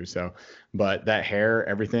time too. So, but that hair,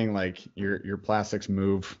 everything, like your plastics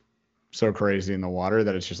move so crazy in the water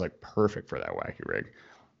that it's just like perfect for that wacky rig.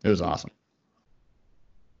 It was awesome.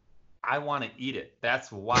 I want to eat it.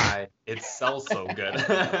 That's why it sells so good.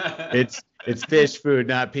 It's fish food,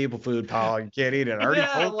 not people food, Paul. You can't eat it. I already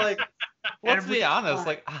told like, let's be honest.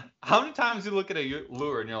 Like, how many times you look at a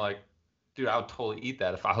lure and you're like, dude, I would totally eat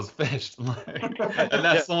that if I was fished. And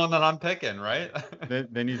that's the one that I'm picking, right?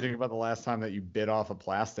 Then you think about the last time that you bit off a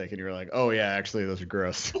plastic and you're like, oh yeah, actually those are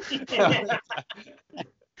gross.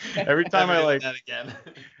 Every time I like that again.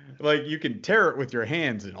 Like you can tear it with your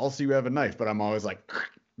hands and also you have a knife, but I'm always like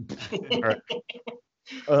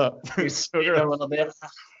you spit a little bit.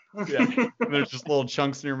 Yeah. And there's just little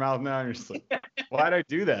chunks in your mouth now and you're just like, why did I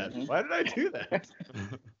do that? Why did I do that?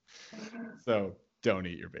 So don't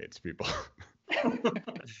eat your baits, people.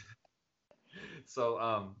 So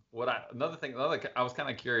I was kind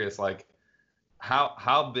of curious, like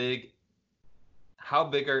how big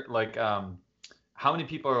are like how many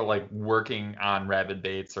people are like working on Rabid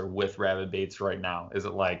Baits or with Rabid Baits right now? Is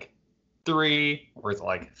it like 3 or is it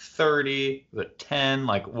like 30? Is it 10?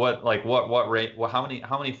 Like what rate? Well, how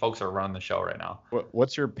many folks are running the show right now?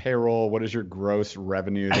 What's your payroll? What is your gross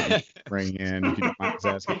revenue that you bring in? If you don't mind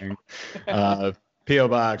asking. P.O.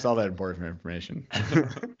 Box, all that important information.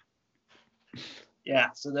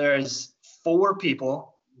 Yeah, so there's 4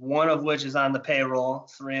 people, one of which is on the payroll.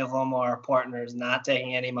 3 of them are partners not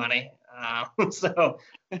taking any money. So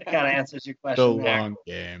that kind of answers your question. The long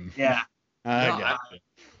game. Yeah. I got you.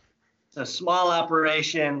 So small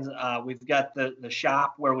operations. We've got the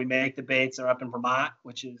shop where we make the baits are up in Vermont,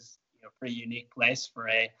 which is a pretty unique place for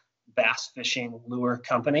a bass fishing lure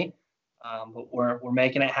company. But we're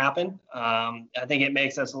making it happen. I think it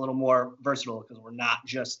makes us a little more versatile because we're not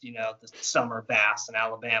just, the summer bass in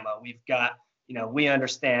Alabama. We've got, we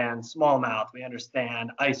understand smallmouth, we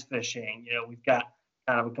understand ice fishing. We've got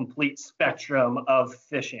kind of a complete spectrum of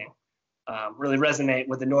fishing. Really resonate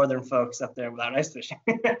with the northern folks up there without ice fishing.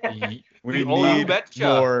 We need more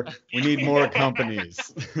companies. We need more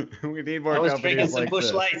companies. I was drinking some like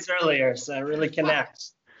Busch Lights earlier, so it really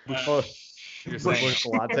connects. You're saying Bush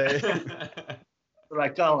latte. That's what I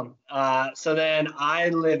call them. So then I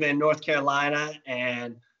live in North Carolina,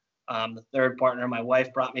 and the third partner, my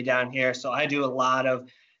wife, brought me down here. So I do a lot of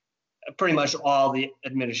pretty much all the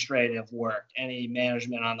administrative work, any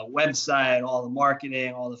management on the website, all the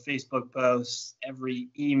marketing, all the Facebook posts, every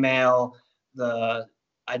email.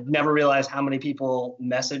 I'd never realized how many people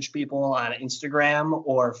message people on Instagram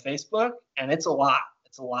or Facebook, and it's a lot.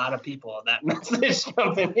 It's a lot of people that message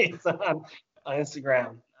companies on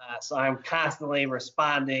Instagram. So I'm constantly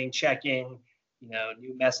responding, checking,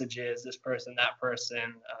 new messages, this person, that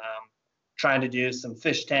person, trying to do some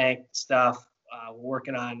fish tank stuff. We're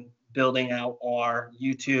working on building out our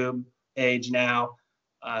YouTube page now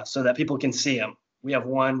so that people can see them. We have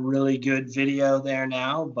one really good video there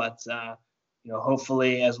now, but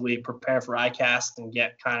hopefully as we prepare for iCast and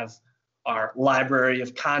get kind of our library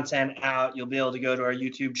of content out, you'll be able to go to our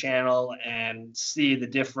YouTube channel and see the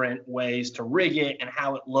different ways to rig it and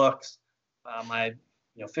how it looks. My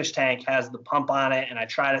fish tank has the pump on it, and I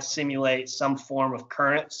try to simulate some form of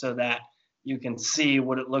current so that you can see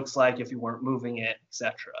what it looks like if you weren't moving it,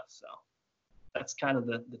 etc. So that's kind of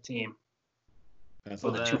the team.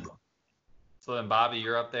 So then, Bobby,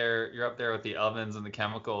 you're up there with the ovens and the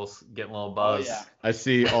chemicals, getting a little buzz. Oh, yeah. I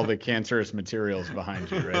see all the cancerous materials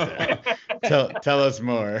behind you right there. Tell us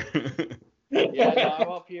more. Yeah, no, I'm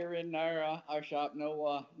up here in our shop.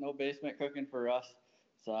 No basement cooking for us.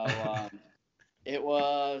 So it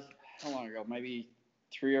was how long ago? Maybe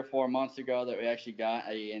 3 or 4 months ago that we actually got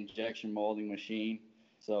a injection molding machine.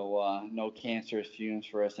 So no cancerous fumes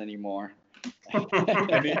for us anymore.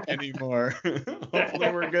 Anymore.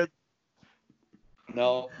 Hopefully we're good.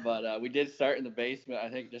 No, but we did start in the basement, I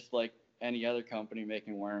think just like any other company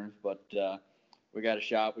making worms, but we got a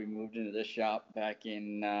shop. We moved into this shop back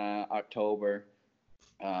in October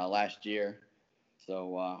last year.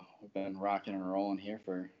 So we've been rocking and rolling here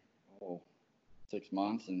for 6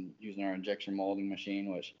 months and using our injection molding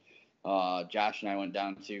machine, which Josh and I went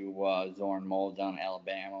down to Zorn Mold down in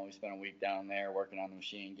Alabama. We spent a week down there working on the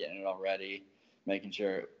machine, getting it all ready, making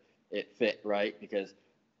sure it fit right, because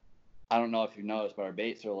I don't know if you noticed, but our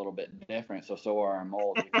baits are a little bit different. So are our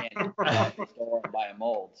molds. You can't just go out to the store and buy a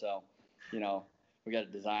mold. So, we got to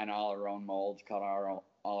design all our own molds, cut all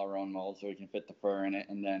our own molds so we can fit the fur in it.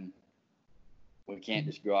 And then we can't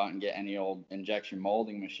just go out and get any old injection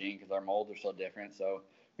molding machine because our molds are so different. So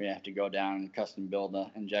we have to go down and custom build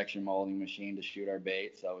an injection molding machine to shoot our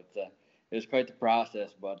bait. So it was quite the process,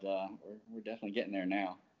 but we're definitely getting there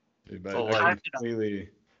now. Dude, So completely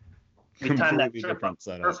timed that trip different up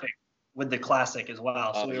setup. perfect with the classic as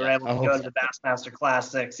well. So we were yeah. able to go to the Bassmaster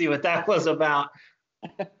Classic, see what that was about.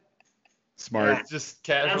 Smart. Yeah. Just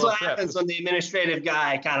casual That's what prep. happens when the administrative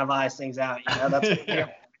guy kind of eyes things out. That's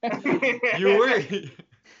You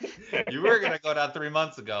were gonna go down 3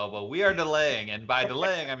 months ago, but we are delaying, and by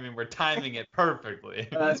delaying I mean we're timing it perfectly.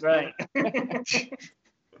 That's right.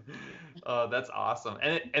 That's awesome,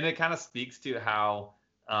 and it kind of speaks to how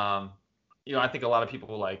I think a lot of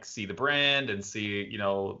people like see the brand and see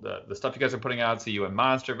the stuff you guys are putting out, see you in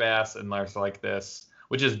MONSTERBASS, and there's like this,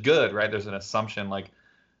 which is good, right? There's an assumption like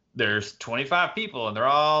there's 25 people and they're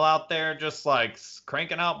all out there just like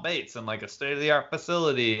cranking out baits in like a state-of-the-art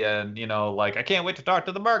facility, and like I can't wait to talk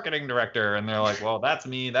to the marketing director, and they're like, well, that's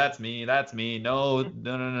me.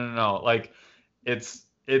 No, like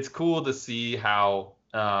it's cool to see how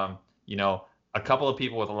a couple of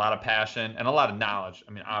people with a lot of passion and a lot of knowledge,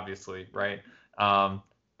 I mean, obviously, right, and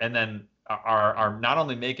then are not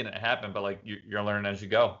only making it happen, but like you're learning as you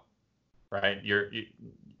go, right?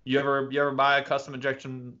 You ever buy a custom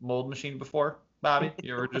injection mold machine before, Bobby?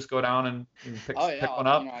 You ever just go down and pick one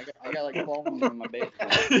up? I got like 12 of them in my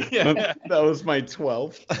basement. Yeah. That was my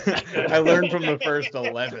 12th. I learned from the first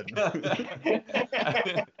 11.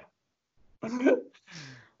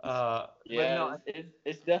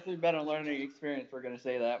 It's definitely been a learning experience. We're gonna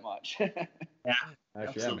say that much. Yeah,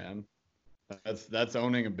 Actually, yeah, man. That's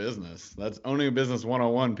owning a business. That's owning a business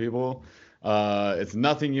 101, people. It's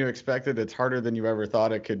nothing you expected. It's harder than you ever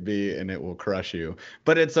thought it could be, and it will crush you.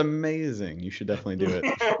 But it's amazing. You should definitely do it.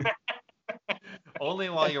 Only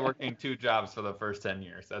while you're working 2 jobs for the first 10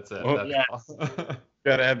 years. That's it. Well,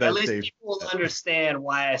 Gotta have that. At least people will understand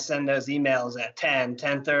why I send those emails at 10,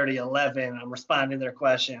 10:30, 11. I'm responding to their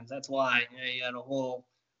questions. That's why. You got a whole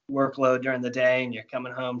workload during the day, and you're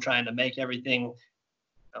coming home trying to make everything,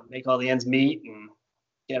 make all the ends meet, and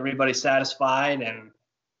get everybody satisfied, and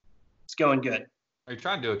it's going good. You're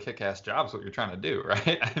trying to do a kick-ass job is what you're trying to do,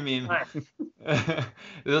 right? I mean,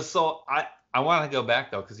 so I want to go back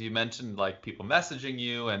though, because you mentioned like people messaging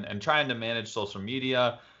you and trying to manage social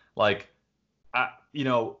media. Like you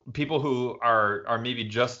know, people who are maybe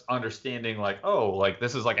just understanding like, oh, like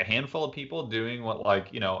this is like a handful of people doing what like,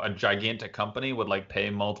 you know, a gigantic company would like pay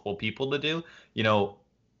multiple people to do. You know,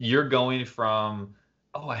 you're going from,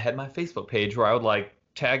 oh, I had my Facebook page where I would like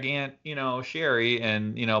tag Aunt, you know, Sherry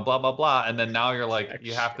and, you know, blah, blah, blah. And then now you're like,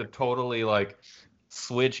 you have to totally like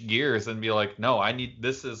switch gears and be like, no,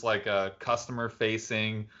 this is like a customer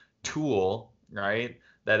facing tool, right?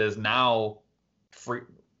 That is now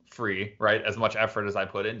free, right? As much effort as I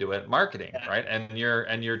put into it, marketing, right? And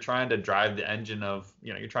you're trying to drive the engine of,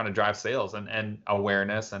 you know, you're trying to drive sales and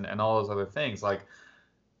awareness and all those other things. Like,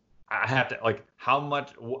 I have to, like, how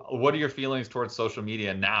much, what are your feelings towards social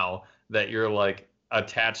media now that you're like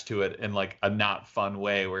attached to it in like a not fun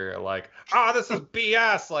way where you're like, oh, this is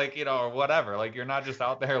BS, like, you know, or whatever. Like, you're not just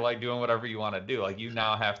out there like doing whatever you want to do. Like, you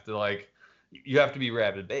now have to like, you have to be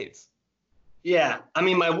Rabid Baits. Yeah, I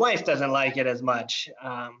mean, my wife doesn't like it as much,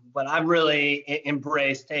 but I've really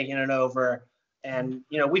embraced taking it over. And,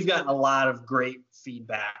 you know, we've gotten a lot of great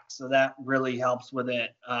feedback, so that really helps with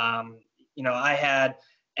it. You know,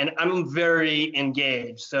 and I'm very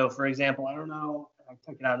engaged. So, for example, I don't know, I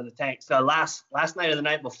took it out of the tank. So last night or the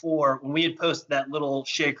night before, when we had posted that little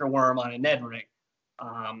shaker worm on a Ned rig,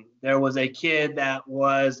 there was a kid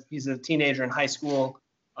he's a teenager in high school,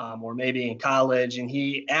 or maybe in college, and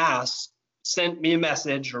he sent me a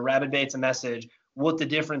message, or Rabid Baits a message, what the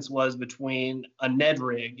difference was between a Ned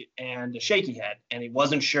rig and a shaky head. And he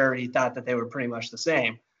wasn't sure. He thought that they were pretty much the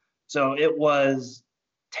same. So it was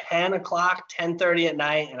 10 o'clock, 10:30 at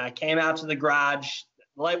night, and I came out to the garage.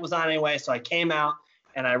 The light was on anyway, so I came out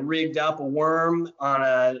and I rigged up a worm on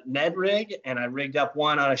a Ned rig, and I rigged up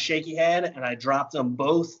one on a shaky head, and I dropped them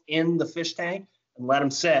both in the fish tank and let them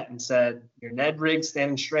sit and said, your Ned rig's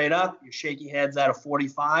standing straight up, your shaky head's at a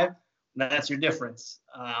 45, that's your difference.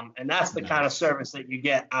 And that's the kind of service that you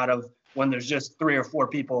get out of when there's just 3 or 4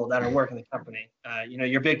 people that are working the company. You know,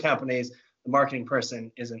 your big companies, the marketing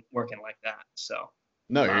person isn't working like that. So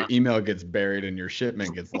no, your email gets buried and your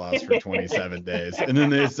shipment gets lost for 27 days. And then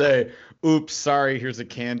they say, oops, sorry, here's a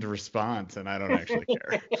canned response. And I don't actually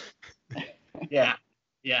care.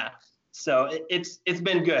 Yeah. So it's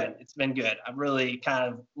been good. It's been good. I've really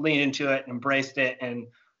kind of leaned into it and embraced it. And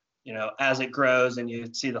you know, as it grows and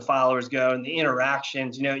you see the followers go and the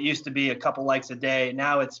interactions, you know, it used to be a couple likes a day.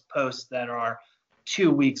 Now it's posts that are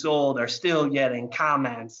 2 weeks old are still getting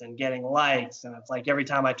comments and getting likes. And it's like every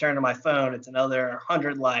time I turn to my phone, it's another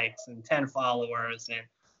 100 likes and 10 followers. And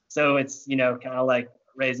so it's, you know, kind of like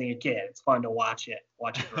raising a kid. It's fun to watch it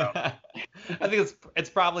grow. I think it's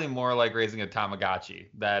probably more like raising a Tamagotchi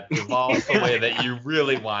that evolves the way that you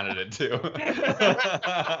really wanted it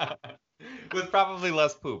to. With probably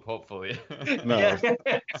less poop, hopefully. No,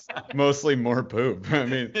 mostly more poop. I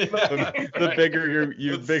mean, the bigger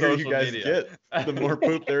you guys get, the more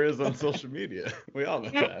poop there is on social media. We all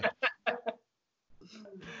know that.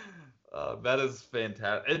 That is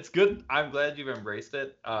fantastic. It's good. I'm glad you've embraced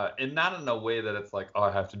it, and not in a way that it's like, oh,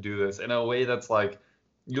 I have to do this. In a way that's like,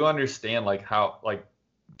 you understand like how, like,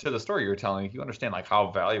 to the story you're telling, you understand like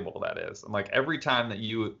how valuable that is, and like every time that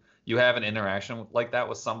you have an interaction like that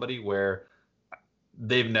with somebody where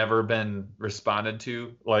they've never been responded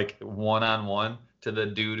to like one-on-one to the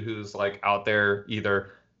dude who's like out there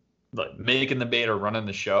either like making the bait or running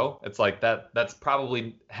the show, it's like that's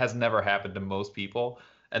probably has never happened to most people,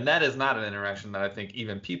 and that is not an interaction that I think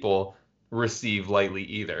even people receive lightly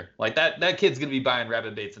either. Like that kid's gonna be buying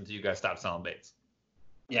Rabid Baits until you guys stop selling baits.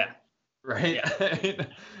 Yeah. Right.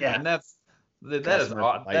 Yeah. And that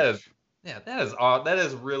is odd. That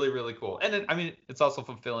is really, really cool. And I mean, it's also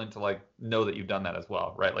fulfilling to like know that you've done that as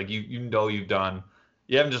well, right? Like you know you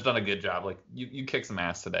haven't just done a good job. Like you kicked some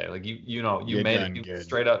ass today. Like you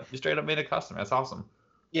straight up made a custom. That's awesome.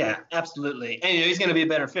 Yeah, absolutely. And you know, he's going to be a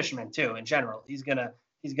better fisherman too in general. He's going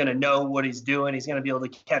to know what he's doing. He's going to be able to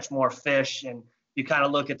catch more fish. And you kind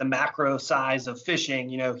of look at the macro size of fishing,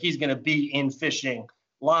 you know, he's going to be in fishing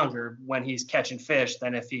longer when he's catching fish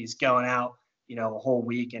than if he's going out, you know, a whole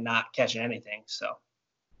week and not catching anything. So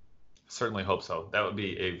certainly hope so. That would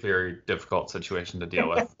be a very difficult situation to deal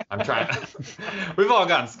with. I'm trying. We've all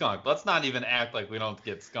gotten skunked. Let's not even act like we don't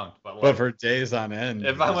get skunked. But for days on end.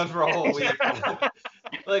 If I went for a whole week,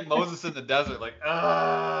 like Moses in the desert, like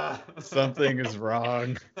something is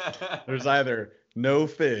wrong. There's either no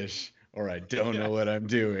fish or I don't know what I'm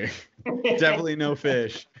doing. Definitely no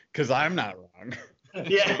fish because I'm not wrong.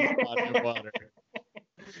 Yeah. Water.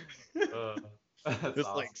 This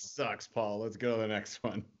awesome. Like sucks, Paul. Let's go to the next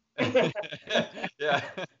one. Yeah.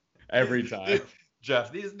 Every time.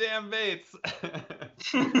 Jeff, these damn baits.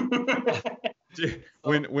 Dude,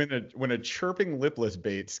 when a chirping lipless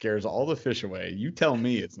bait scares all the fish away, you tell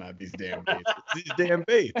me it's not these damn baits. It's these damn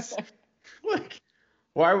baits. Like,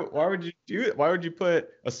 why would you do it? Why would you put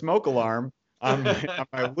a smoke alarm on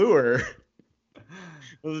my lure?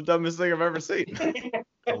 It was the dumbest thing I've ever seen.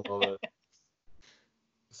 I love it.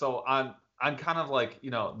 So on kind of like,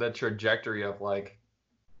 you know, the trajectory of like,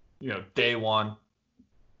 you know, day one,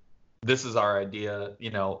 this is our idea,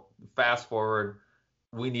 you know, fast forward,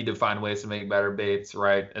 we need to find ways to make better baits,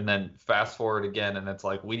 right? And then fast forward again, and it's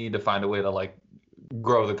like we need to find a way to like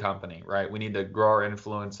grow the company, right? We need to grow our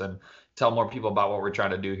influence and tell more people about what we're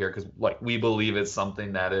trying to do here, because like we believe it's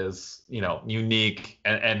something that is, you know, unique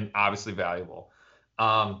and obviously valuable.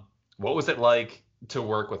 What was it like to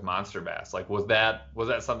work with MONSTERBASS? Like, was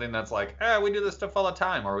that something that's like, we do this stuff all the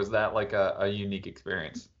time, or was that like a unique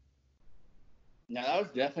experience? No, that was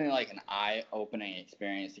definitely like an eye-opening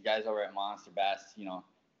experience. The guys over at MONSTERBASS, you know,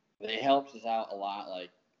 they helped us out a lot, like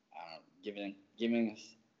giving us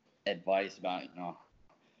advice about, you know,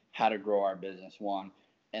 how to grow our business, one.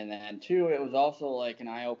 And then two, it was also like an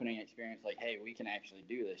eye-opening experience, like, hey, we can actually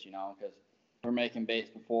do this, you know, because we're making baits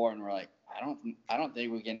before and we're like, I don't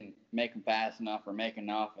think we can make them fast enough or make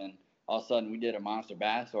enough. And all of a sudden we did a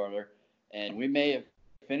MONSTERBASS order, and we may have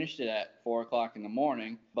finished it at 4 o'clock in the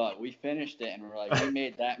morning, but we finished it and we're like, we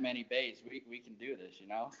made that many baits, we can do this, you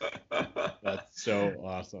know. That's so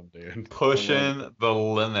awesome, dude. Pushing the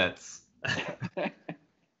limits.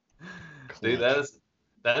 Dude,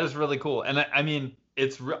 that is really cool. And I mean,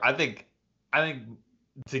 I think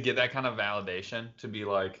to get that kind of validation, to be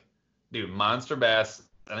like, dude, MONSTERBASS,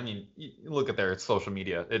 I mean, you look at their social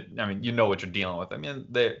media, I mean, you know what you're dealing with. I mean,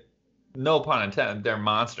 no pun intended, they're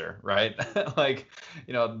monster, right? Like,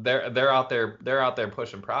 you know, they're out there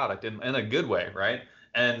pushing product in a good way, right?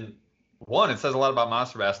 And one, it says a lot about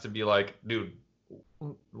MONSTERBASS to be like, dude,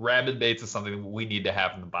 Rabid Baits is something we need to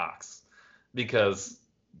have in the box, because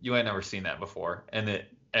you ain't never seen that before, and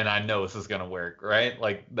I know this is gonna work, right?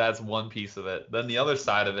 Like, that's one piece of it. Then the other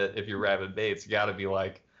side of it, if you're Rabid Baits, you got to be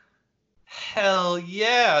like, hell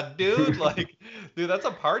yeah, dude. Like, dude, that's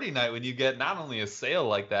a party night when you get not only a sale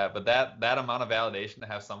like that, but that amount of validation to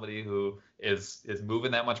have somebody who is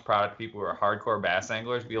moving that much product, people who are hardcore bass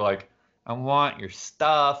anglers, be like, I want your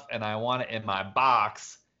stuff and I want it in my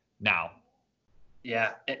box now.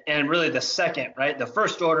 Yeah, and really the second, right? The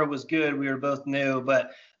first order was good. We were both new,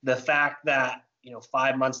 but the fact that, you know,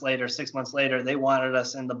 5 months later, 6 months later, they wanted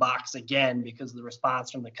us in the box again because of the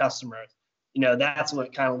response from the customers. You know, that's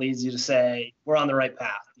what kind of leads you to say, we're on the right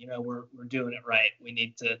path. You know, we're doing it right. We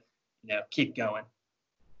need to, you know, keep going.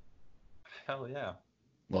 Hell yeah.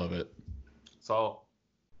 Love it. So,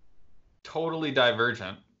 totally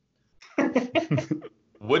divergent.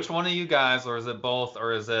 Which one of you guys, or is it both,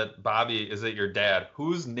 or is it Bobby, is it your dad?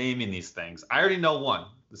 Who's naming these things? I already know one.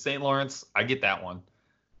 The St. Lawrence, I get that one.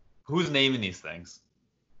 Who's naming these things?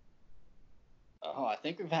 Oh, I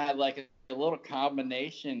think we've had like a little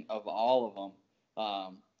combination of all of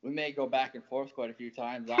them. We may go back and forth quite a few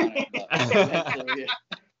times on it, but eventually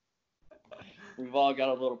we've all got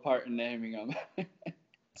a little part in naming them.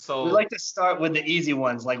 So we like to start with the easy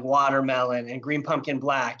ones like watermelon and green pumpkin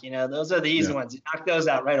black. You know, those are the easy ones. You knock those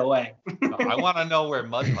out right away. I want to know where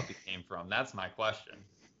Mud Puppy came from. That's my question.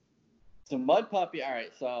 So Mud Puppy, all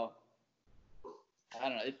right, so I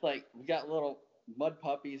don't know. It's like we got little mud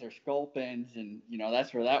puppies or sculpins, and, you know,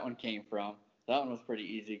 that's where that one came from. That one was pretty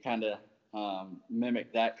easy, kind of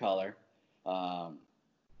mimic that color.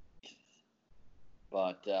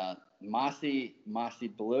 But Mossy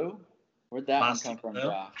Blue, where'd that Mossy one come Blue? from,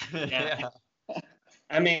 Josh? Yeah.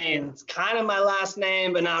 I mean, it's kind of my last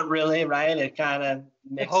name, but not really, right? It kind of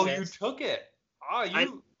mixes. Oh, you took it.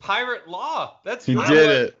 Oh, pirate law. That's He right. did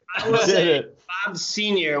it. I will say Bob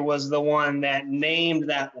Sr. was the one that named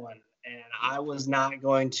that one, and I was not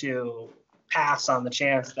going to pass on the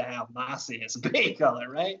chance to have Mossy as a bait color,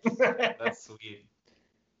 right? That's sweet.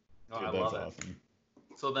 Oh, Dude, I that's love it. awesome.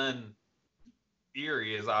 So then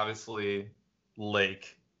Erie is obviously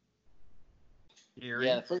lake. Erie.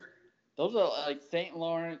 Yeah, those are like St.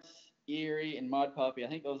 Lawrence, Erie, and Mud Puppy. I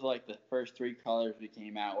think those are like the first three colors we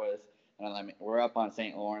came out with. And I mean, we're up on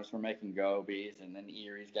St. Lawrence. We're making Gobies, and then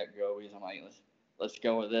Erie's got Gobies. I'm like, let's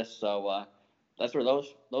go with this. So that's where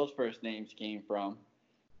those first names came from.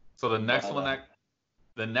 So the next one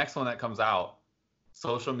that comes out,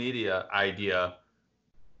 social media idea.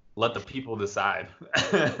 Let the people decide.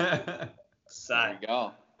 There you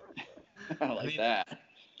go. I like that.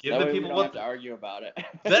 Give that the way people we don't what have to argue about it.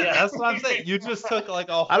 That's what I'm saying. You just took like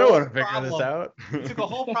a whole I don't want to figure problem. this out. You took a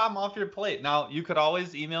whole problem off your plate. Now, you could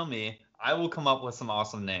always email me. I will come up with some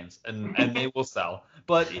awesome names, and they will sell.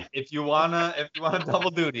 But if you wanna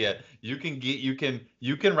double duty it, you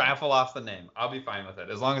can raffle off the name. I'll be fine with it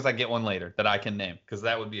as long as I get one later that I can name, because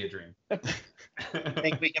that would be a dream. I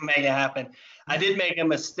think we can make it happen. I did make a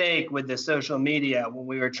mistake with the social media when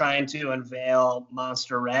we were trying to unveil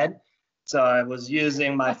Monster Red. So I was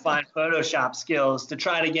using my fine Photoshop skills to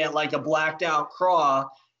try to get like a blacked out craw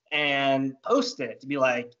and post it to be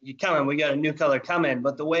like, you coming, we got a new color coming.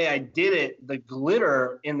 But the way I did it, the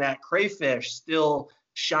glitter in that crayfish still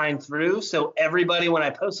shined through. So everybody, when I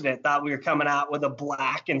posted it, thought we were coming out with a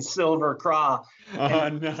black and silver craw. Oh,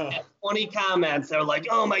 no. 20 comments. They're like,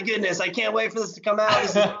 oh my goodness, I can't wait for this to come out.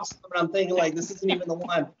 This is awesome. And I'm thinking like, this isn't even the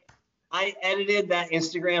one. I edited that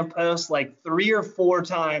Instagram post like 3 or 4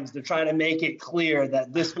 times to try to make it clear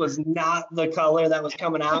that this was not the color that was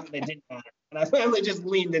coming out, and it didn't matter. And I finally just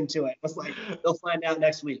leaned into it. I was like, they'll find out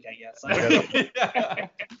next week, I guess.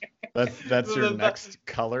 That's your next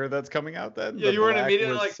color that's coming out then? Yeah, you weren't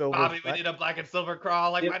immediately like, Bobby, we need a black and silver craw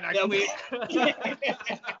like by next week.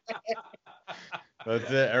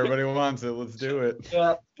 That's it. Everybody wants it. Let's do it.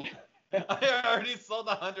 Yeah. I already sold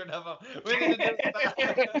 100 of them. We need to do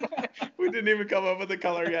that. We didn't even come up with the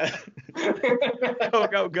color yet.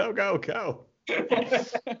 Go.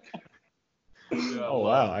 Oh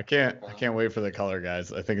wow! I can't wait for the color,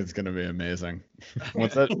 guys. I think it's gonna be amazing.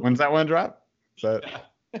 When's that one drop? Is that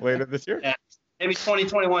later this year? Yeah, maybe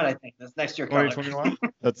 2021. I think that's next year. 2021.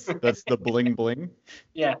 That's the bling bling.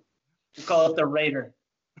 Yeah, we call it the Raider.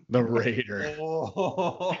 The Raider.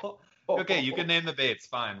 Oh. Okay, you can name the baits.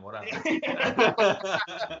 Fine, whatever.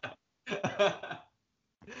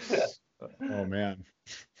 Oh man.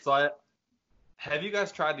 So have you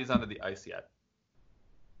guys tried these under the ice yet?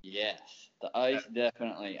 Yes, the ice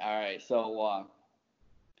definitely. All right, so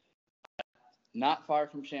not far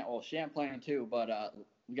from Champlain too, but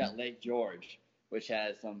we got Lake George, which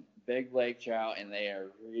has some big lake trout, and they are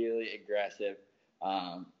really aggressive.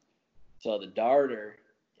 So the darter,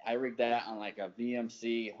 I rigged that on like a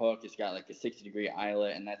VMC hook. It's got like a 60-degree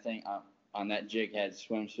eyelet, and that thing on that jig head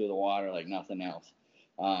swims through the water like nothing else.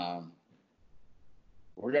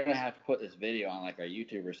 We're going to have to put this video on like our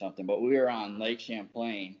YouTube or something, but we were on Lake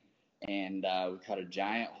Champlain, and we cut a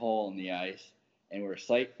giant hole in the ice, and we were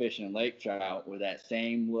sight fishing lake trout with that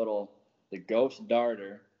same the ghost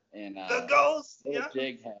darter and The ghost, little yeah.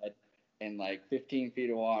 jig head in like 15 feet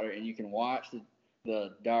of water, and you can watch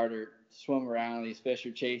the darter swim around. These fish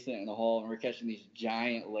are chasing it in the hole, and we're catching these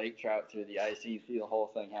giant lake trout through the ice, and you see the whole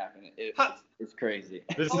thing happen. It's crazy.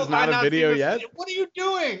 This is not a video yet? What are you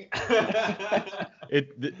doing?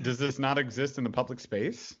 Does this not exist in the public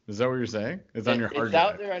space? Is that what you're saying? It's on your hard It's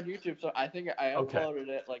drive. out there on YouTube, so I think I uploaded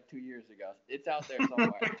it like 2 years ago. It's out there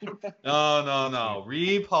somewhere. No.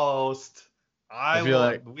 Repost. I feel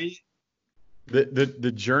like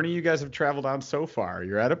the journey you guys have traveled on so far,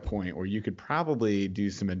 you're at a point where you could probably do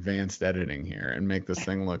some advanced editing here and make this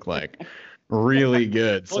thing look like really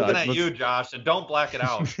good. Looking at you, Josh, and don't black it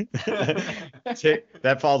out.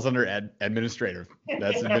 That falls under administrative.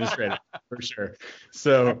 That's administrative for sure.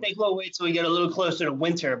 So I think we'll wait till we get a little closer to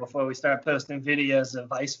winter before we start posting videos of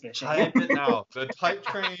ice fishing. Type it now. The type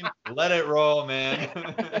train, let it roll, man.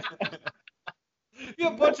 You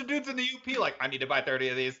have a bunch of dudes in the UP like, I need to buy 30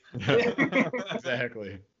 of these.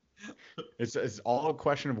 Exactly. It's all a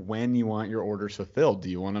question of when you want your orders fulfilled. Do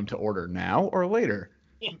you want them to order now or later?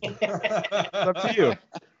 It's up to you.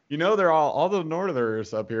 You know, they're all the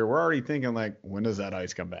northerners up here. We're already thinking like, when does that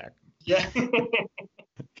ice come back? Yeah.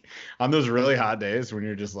 On those really hot days when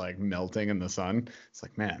you're just like melting in the sun, it's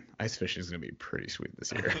like, man, ice fishing is gonna be pretty sweet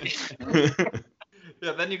this year.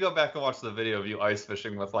 Yeah, then you go back and watch the video of you ice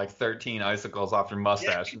fishing with like 13 icicles off your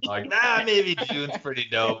mustache. Yeah. Like, maybe June's pretty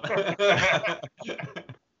dope.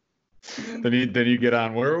 Then you get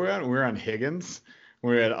on. Where are we on? We're on Higgins.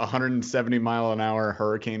 We're at 170-mile-an-hour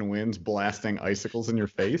hurricane winds blasting icicles in your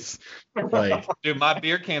face. Like, dude, my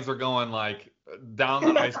beer cans were going like down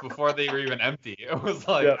the ice before they were even empty. It was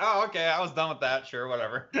like, Oh, okay, I was done with that. Sure,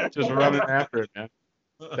 whatever. Just running after it, man.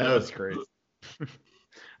 That was crazy. All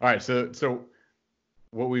right, so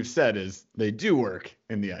what we've said is they do work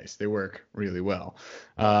in the ice. They work really well.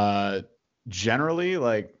 Generally,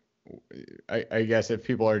 like, I guess if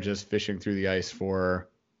people are just fishing through the ice for,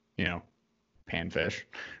 panfish,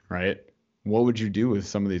 right? What would you do with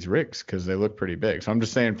some of these rigs? Because they look pretty big. So I'm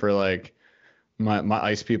just saying for like my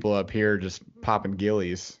ice people up here just popping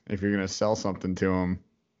gillies, if you're going to sell something to them,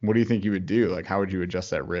 what do you think you would do? Like, how would you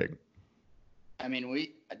adjust that rig? I mean,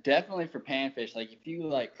 we definitely for panfish, like if you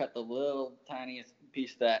like cut the little tiniest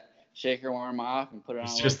piece of that shaker worm off and put it on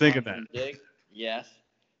Just thinking that. jig, yes.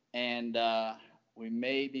 And we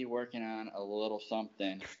may be working on a little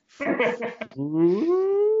something.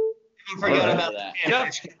 Forgot about that.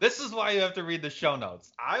 Jeff, this is why you have to read the show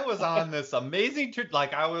notes. I was on this amazing trip.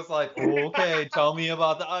 Like, I was like, okay, tell me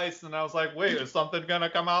about the ice. And I was like, wait, is something going to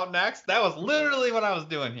come out next? That was literally what I was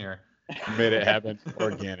doing here. You made it happen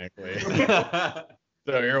organically.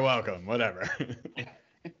 So you're welcome. Whatever.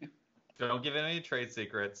 Don't give any trade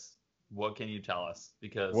secrets. What can you tell us?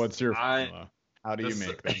 Because What's your formula? How do you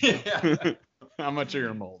make them? Yeah. How much are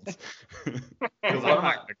your molds? Because I'm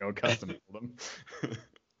not going to go custom mold them.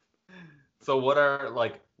 So what are,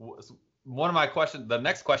 like, one of my questions, the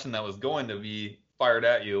next question that was going to be fired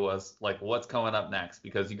at you was, like, what's coming up next?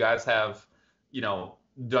 Because you guys have, you know,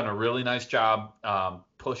 done a really nice job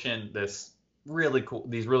pushing these really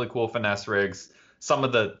cool finesse rigs. Some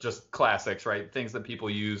of the just classics, right? Things that people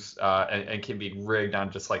use and can be rigged on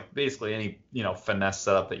just like basically any, you know, finesse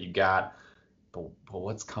setup that you got. But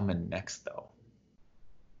what's coming next, though,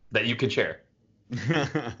 that you can share?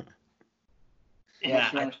 Yeah,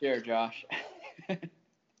 I want to share, Josh.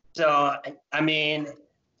 So, I mean,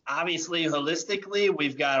 obviously, holistically,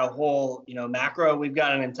 we've got a whole, you know, macro, we've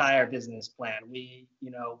got an entire business plan. We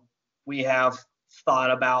have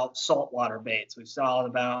thought about saltwater baits. We've thought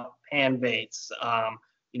about pan baits.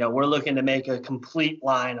 You know, we're looking to make a complete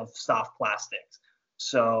line of soft plastics.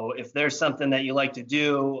 So if there's something that you like to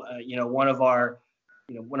do, you know, one of our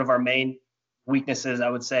main weaknesses, I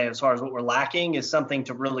would say, as far as what we're lacking, is something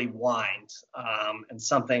to really wind, and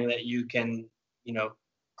something that you can, you know,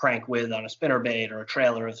 crank with on a spinnerbait or a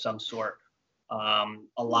trailer of some sort.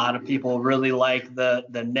 A lot of people really like the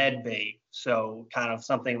Ned bait, so kind of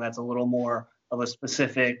something that's a little more of a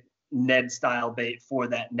specific Ned style bait for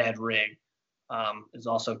that Ned rig is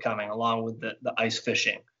also coming, along with the ice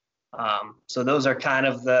fishing. So those are kind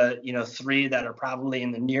of the, you know, three that are probably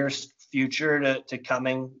in the nearest future to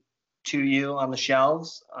coming to you on the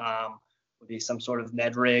shelves. Would be some sort of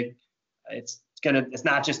Ned rig. It's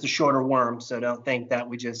not just a shorter worm, so don't think that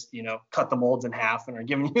we just, you know, cut the molds in half and are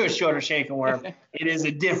giving you a shorter shaker worm. It is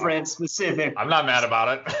a different, specific. I'm not mad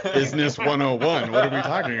about it. Business 101. What are we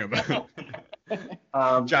talking about?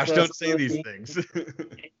 Josh, so don't say these things.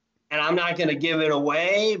 And I'm not going to give it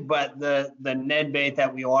away, but the Ned bait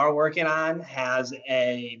that we are working on has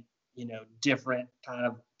a, you know, different kind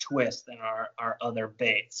of twist than our other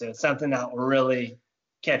baits. So it's something that will really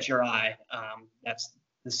catch your eye. That's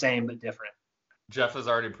the same but different. Jeff is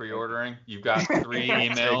already pre-ordering. You've got 3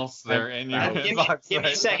 emails. They're in your inbox. Give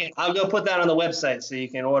me a second. I'll go put that on the website so you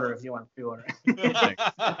can order if you want to pre-order.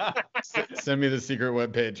 Send me the secret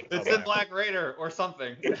webpage. It's in Black Raider or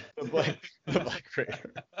something. The Black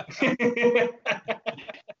Raider.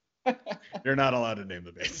 You're not allowed to name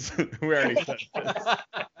the base. We already said this.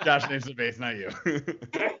 Josh names the base, not you.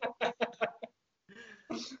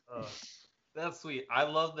 That's sweet. I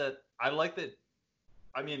love that. I like that.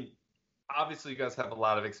 I mean, obviously you guys have a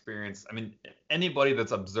lot of experience. I mean, anybody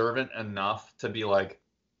that's observant enough to be like,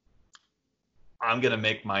 I'm going to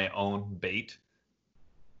make my own bait,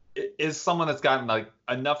 is someone that's gotten like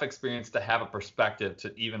enough experience to have a perspective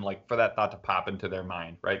to even like for that thought to pop into their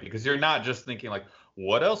mind, right? Because you're not just thinking like,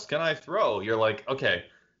 what else can I throw? You're like, okay,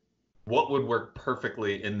 what would work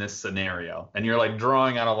perfectly in this scenario? And you're like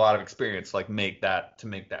drawing on a lot of experience, like make that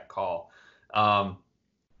call.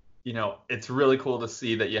 You know, it's really cool to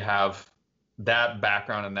see that you have that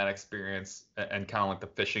background and that experience and kind of like the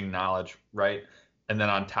fishing knowledge, right? And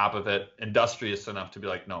then on top of it, industrious enough to be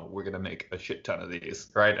like, no, we're gonna make a shit ton of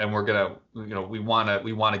these, right? And we're gonna, you know, we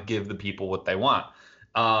wanna give the people what they want,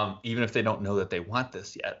 even if they don't know that they want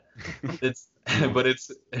this yet.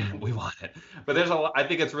 We want it. But I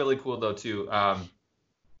think it's really cool though too,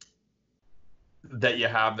 that you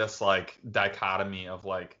have this like dichotomy of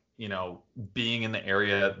like, you know, being in the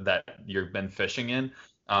area that you've been fishing in.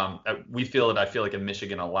 I feel like in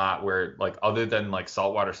Michigan a lot where like other than like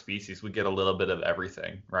saltwater species, we get a little bit of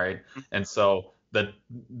everything, right? And so the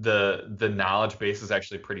knowledge base is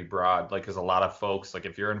actually pretty broad. Like, because a lot of folks, like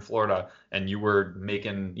if you're in Florida and you were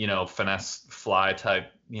making, you know, finesse fly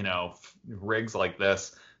type, you know, rigs like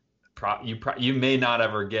this, you may not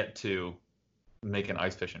ever get to making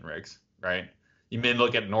ice fishing rigs, right? You may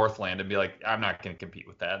look at Northland and be like, I'm not going to compete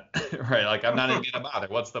with that, right? Like, I'm not even going to bother.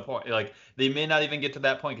 What's the point? Like, they may not even get to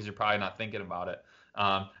that point because you're probably not thinking about it.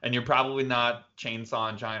 And you're probably not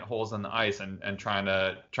chainsawing giant holes in the ice and trying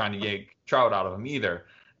to yank trout out of them either.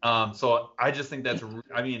 So I just think that's,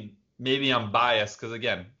 I mean, maybe I'm biased because,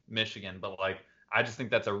 again, Michigan, but like, I just think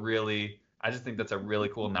that's a really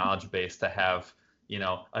cool knowledge base to have, you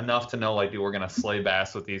know, enough to know, like, dude, we're going to slay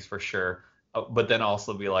bass with these for sure. But then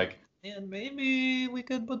also be like, and maybe we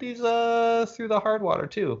could put these through the hard water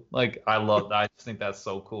too. Like I just think that's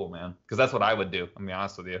so cool, man. Because that's what I would do. I'm be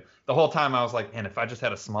honest with you. The whole time I was like, man, if I just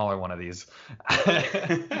had a smaller one of these,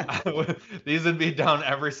 these would be down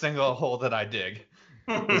every single hole that I dig.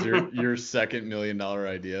 Was your second $1 million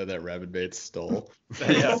idea that Rabid Baits stole?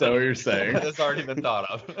 Yeah. Is that what you're saying? It's already been thought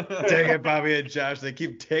of. Dang it, Bobby and Josh. They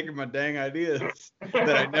keep taking my dang ideas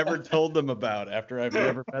that I never told them about after I've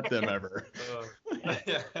never met them ever.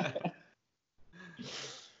 Yeah.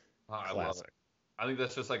 Oh, I love it. I think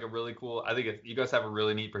that's just like a really cool. I think you guys have a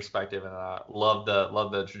really neat perspective, and love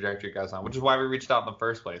the trajectory you guys on, which is why we reached out in the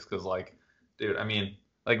first place. Because like, dude, I mean,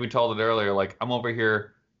 like we told it earlier, like I'm over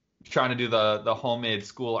here trying to do the homemade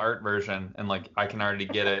school art version, and like I can already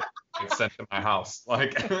get it like, sent to my house.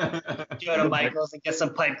 Like, go to Michael's and get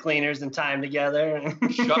some pipe cleaners and tie them together.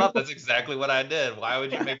 Shut up! That's exactly what I did. Why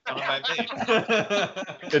would you make fun of my bait?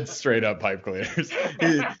 It's straight up pipe cleaners.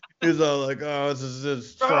 He's all like, "Oh, this is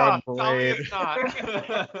just frog parade."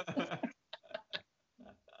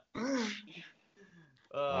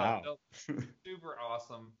 Wow. No, super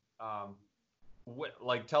awesome.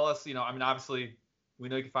 Like, tell us, I mean, obviously, we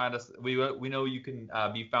know you can find us. We know you can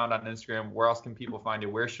be found on Instagram. Where else can people find you?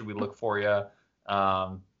 Where should we look for you?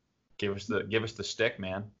 Give us the shtick,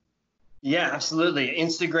 man. Yeah, absolutely.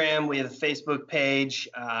 Instagram. We have a Facebook page.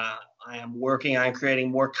 I am working on creating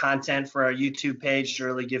more content for our YouTube page to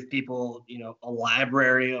really give people, a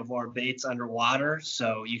library of our baits underwater.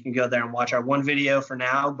 So you can go there and watch our one video for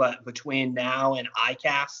now. But between now and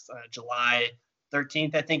ICAST, July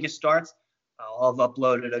 13th, I think it starts. I'll have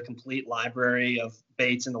uploaded a complete library of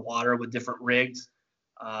baits in the water with different rigs.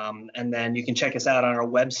 And then you can check us out on our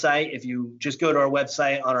website. If you just go to our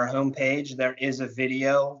website on our homepage, there is a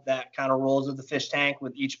video that kind of rolls with the fish tank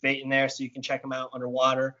with each bait in there, so you can check them out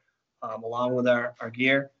underwater along with our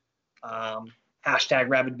gear. Hashtag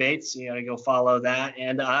Rabid Baits. You got to go follow that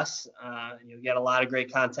and us. You'll get a lot of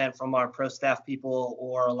great content from our pro staff people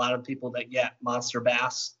or a lot of people that get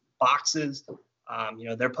MONSTERBASS boxes.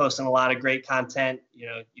 They're posting a lot of great content.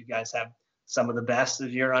 You guys have some of the best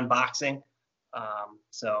of your unboxing.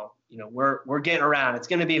 So we're getting around. It's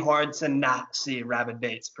going to be hard to not see Rabid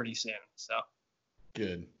Baits pretty soon. So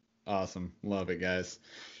good. Awesome. Love it, guys.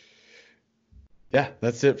 Yeah,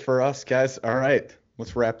 that's it for us, guys. All right.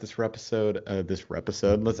 Let's wrap this episode. Let's wrap this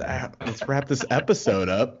episode up. Let's wrap this episode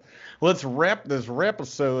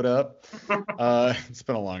up. It's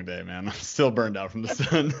been a long day, man. I'm still burned out from the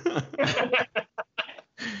sun.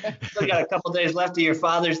 Still got a couple days left of your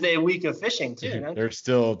Father's Day week of fishing too. Huh? There's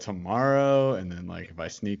still tomorrow, and then like if I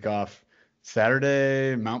sneak off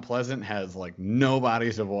Saturday, Mount Pleasant has like no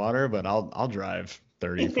bodies of water, but I'll drive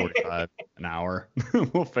 30, 45 an hour.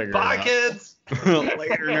 We'll figure Bye, it out. kids.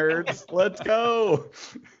 Later, nerds. Let's go.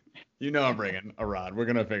 I'm bringing a rod. We're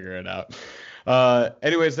gonna figure it out.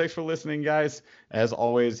 Anyways, thanks for listening, guys. As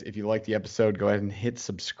always, if you like the episode, go ahead and hit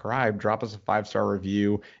subscribe, drop us a 5-star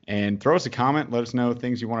review, and throw us a comment. Let us know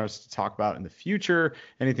things you want us to talk about in the future,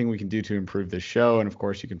 anything we can do to improve this show. And of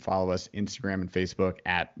course, you can follow us Instagram and Facebook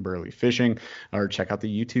at BurlyFishing, or check out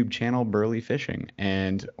the YouTube channel BurlyFishing.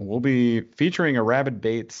 And we'll be featuring a Rabid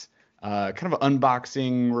Baits kind of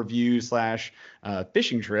unboxing review /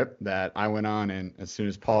 fishing trip that I went on. And as soon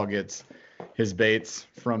as Paul gets his baits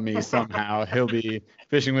from me somehow, he'll be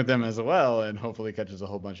fishing with them as well, and hopefully catches a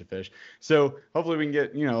whole bunch of fish. So hopefully we can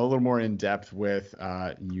get, a little more in depth with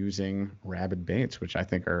using Rabid Baits, which I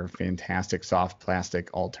think are a fantastic soft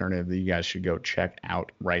plastic alternative that you guys should go check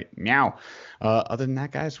out right now. Other than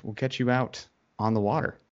that, guys, we'll catch you out on the water.